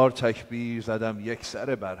عشق 4 تکبیر زدم یک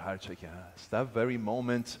سر بر هر چه که هست. That very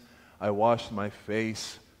moment I washed my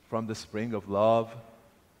face from the spring of love,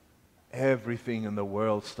 everything in the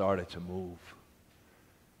world started to move.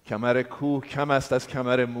 کمر کوه کم است از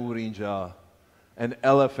کمر مور اینجا. An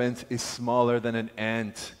elephant is smaller than an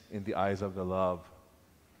ant in the eyes of the love.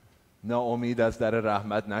 ناامید از در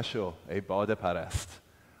رحمت نشو ای باد پرست.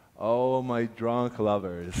 Oh, my drunk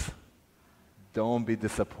lovers, don't be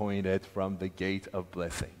disappointed from the gate of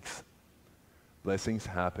blessings. Blessings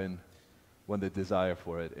happen when the desire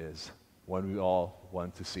for it is, when we all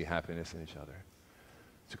want to see happiness in each other.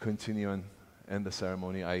 To continue and end the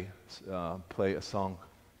ceremony, I play a song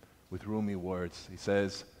with Rumi words. He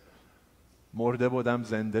says, مرده بودم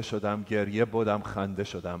زنده شدم گریه بودم خنده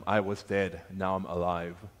شدم. I was dead, now I'm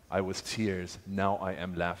alive. I was tears, now I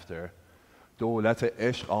am laughter. دولت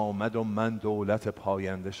عشق آمد و من دولت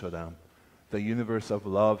پاینده شدم. The universe of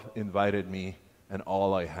love invited me, and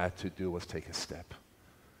all I had to do was take a step.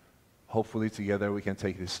 Hopefully together we can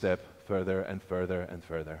take this step further and further and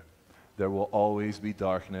further. There will always be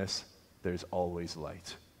darkness, there's always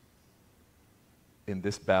light. In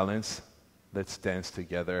this balance, let's dance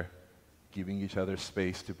together, giving each other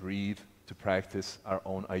space to breathe, to practice our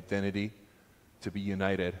own identity, to be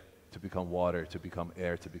united, to become water, to become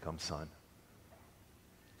air, to become sun.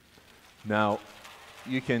 Now,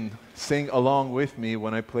 you can sing along with me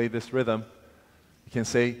when I play this rhythm. You can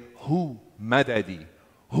say, Hu madadi,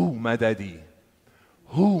 Hu madadi,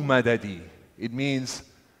 Hu madadi. It means,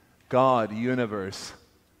 God, universe,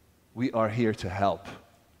 we are here to help.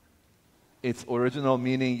 Its original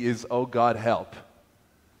meaning is, oh God, help.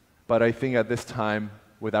 But I think at this time,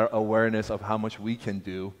 with our awareness of how much we can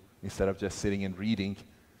do, instead of just sitting and reading,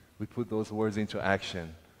 we put those words into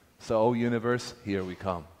action. So, oh universe, here we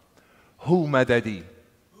come. Hu madadi.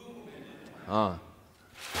 Hu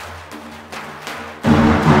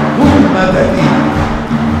madadi.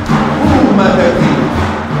 Hu madadi.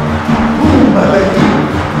 Hu madadi.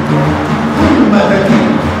 Hu madadi.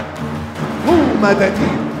 Hu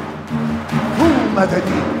madadi. Hu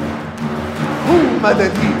madadi. Hu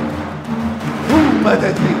madadi. Hu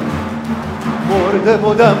madadi. مرده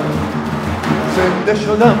بودم زنده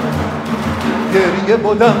شدم گریه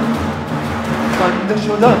بودم خنده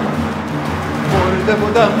شدم مرده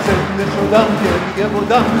بودم زنده شدم گریه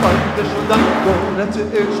بودم خنده شدم دولت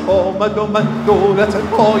عشق آمد و من دولت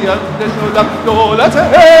پاینده شدم دولت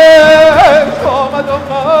عشق آمد و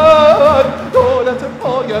من دولت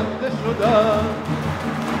پاینده شدم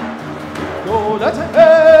دولت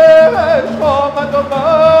عشق آمد و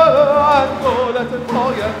من دولت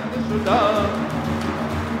پاینده شدم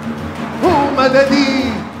هو مددی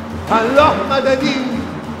الله مددی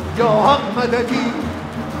یا حق مددی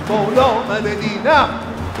مولا مددی نه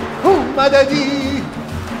هو مددی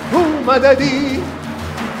هو مددی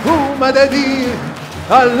هو مددی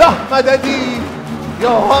الله مددی یا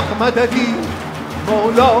حق مددی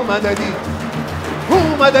مولا مددی هو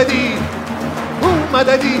مددی هو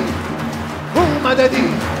مددی هو مددی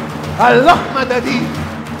الله مددی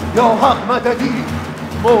یا حق مددی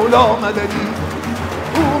مولا مددی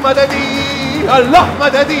هو مددی الله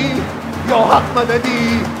مددی یا حق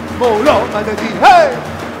مددی مولا مددی هی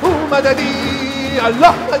هو مددی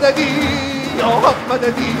الله مددی یا حق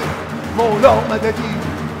مددی مولا مددی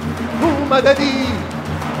هو مددی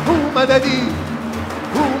هو مددی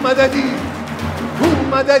هو مددی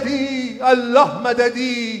هو مددی الله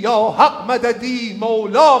مددی یا حق مددی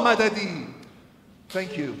مولا مددی.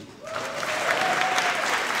 Thank you.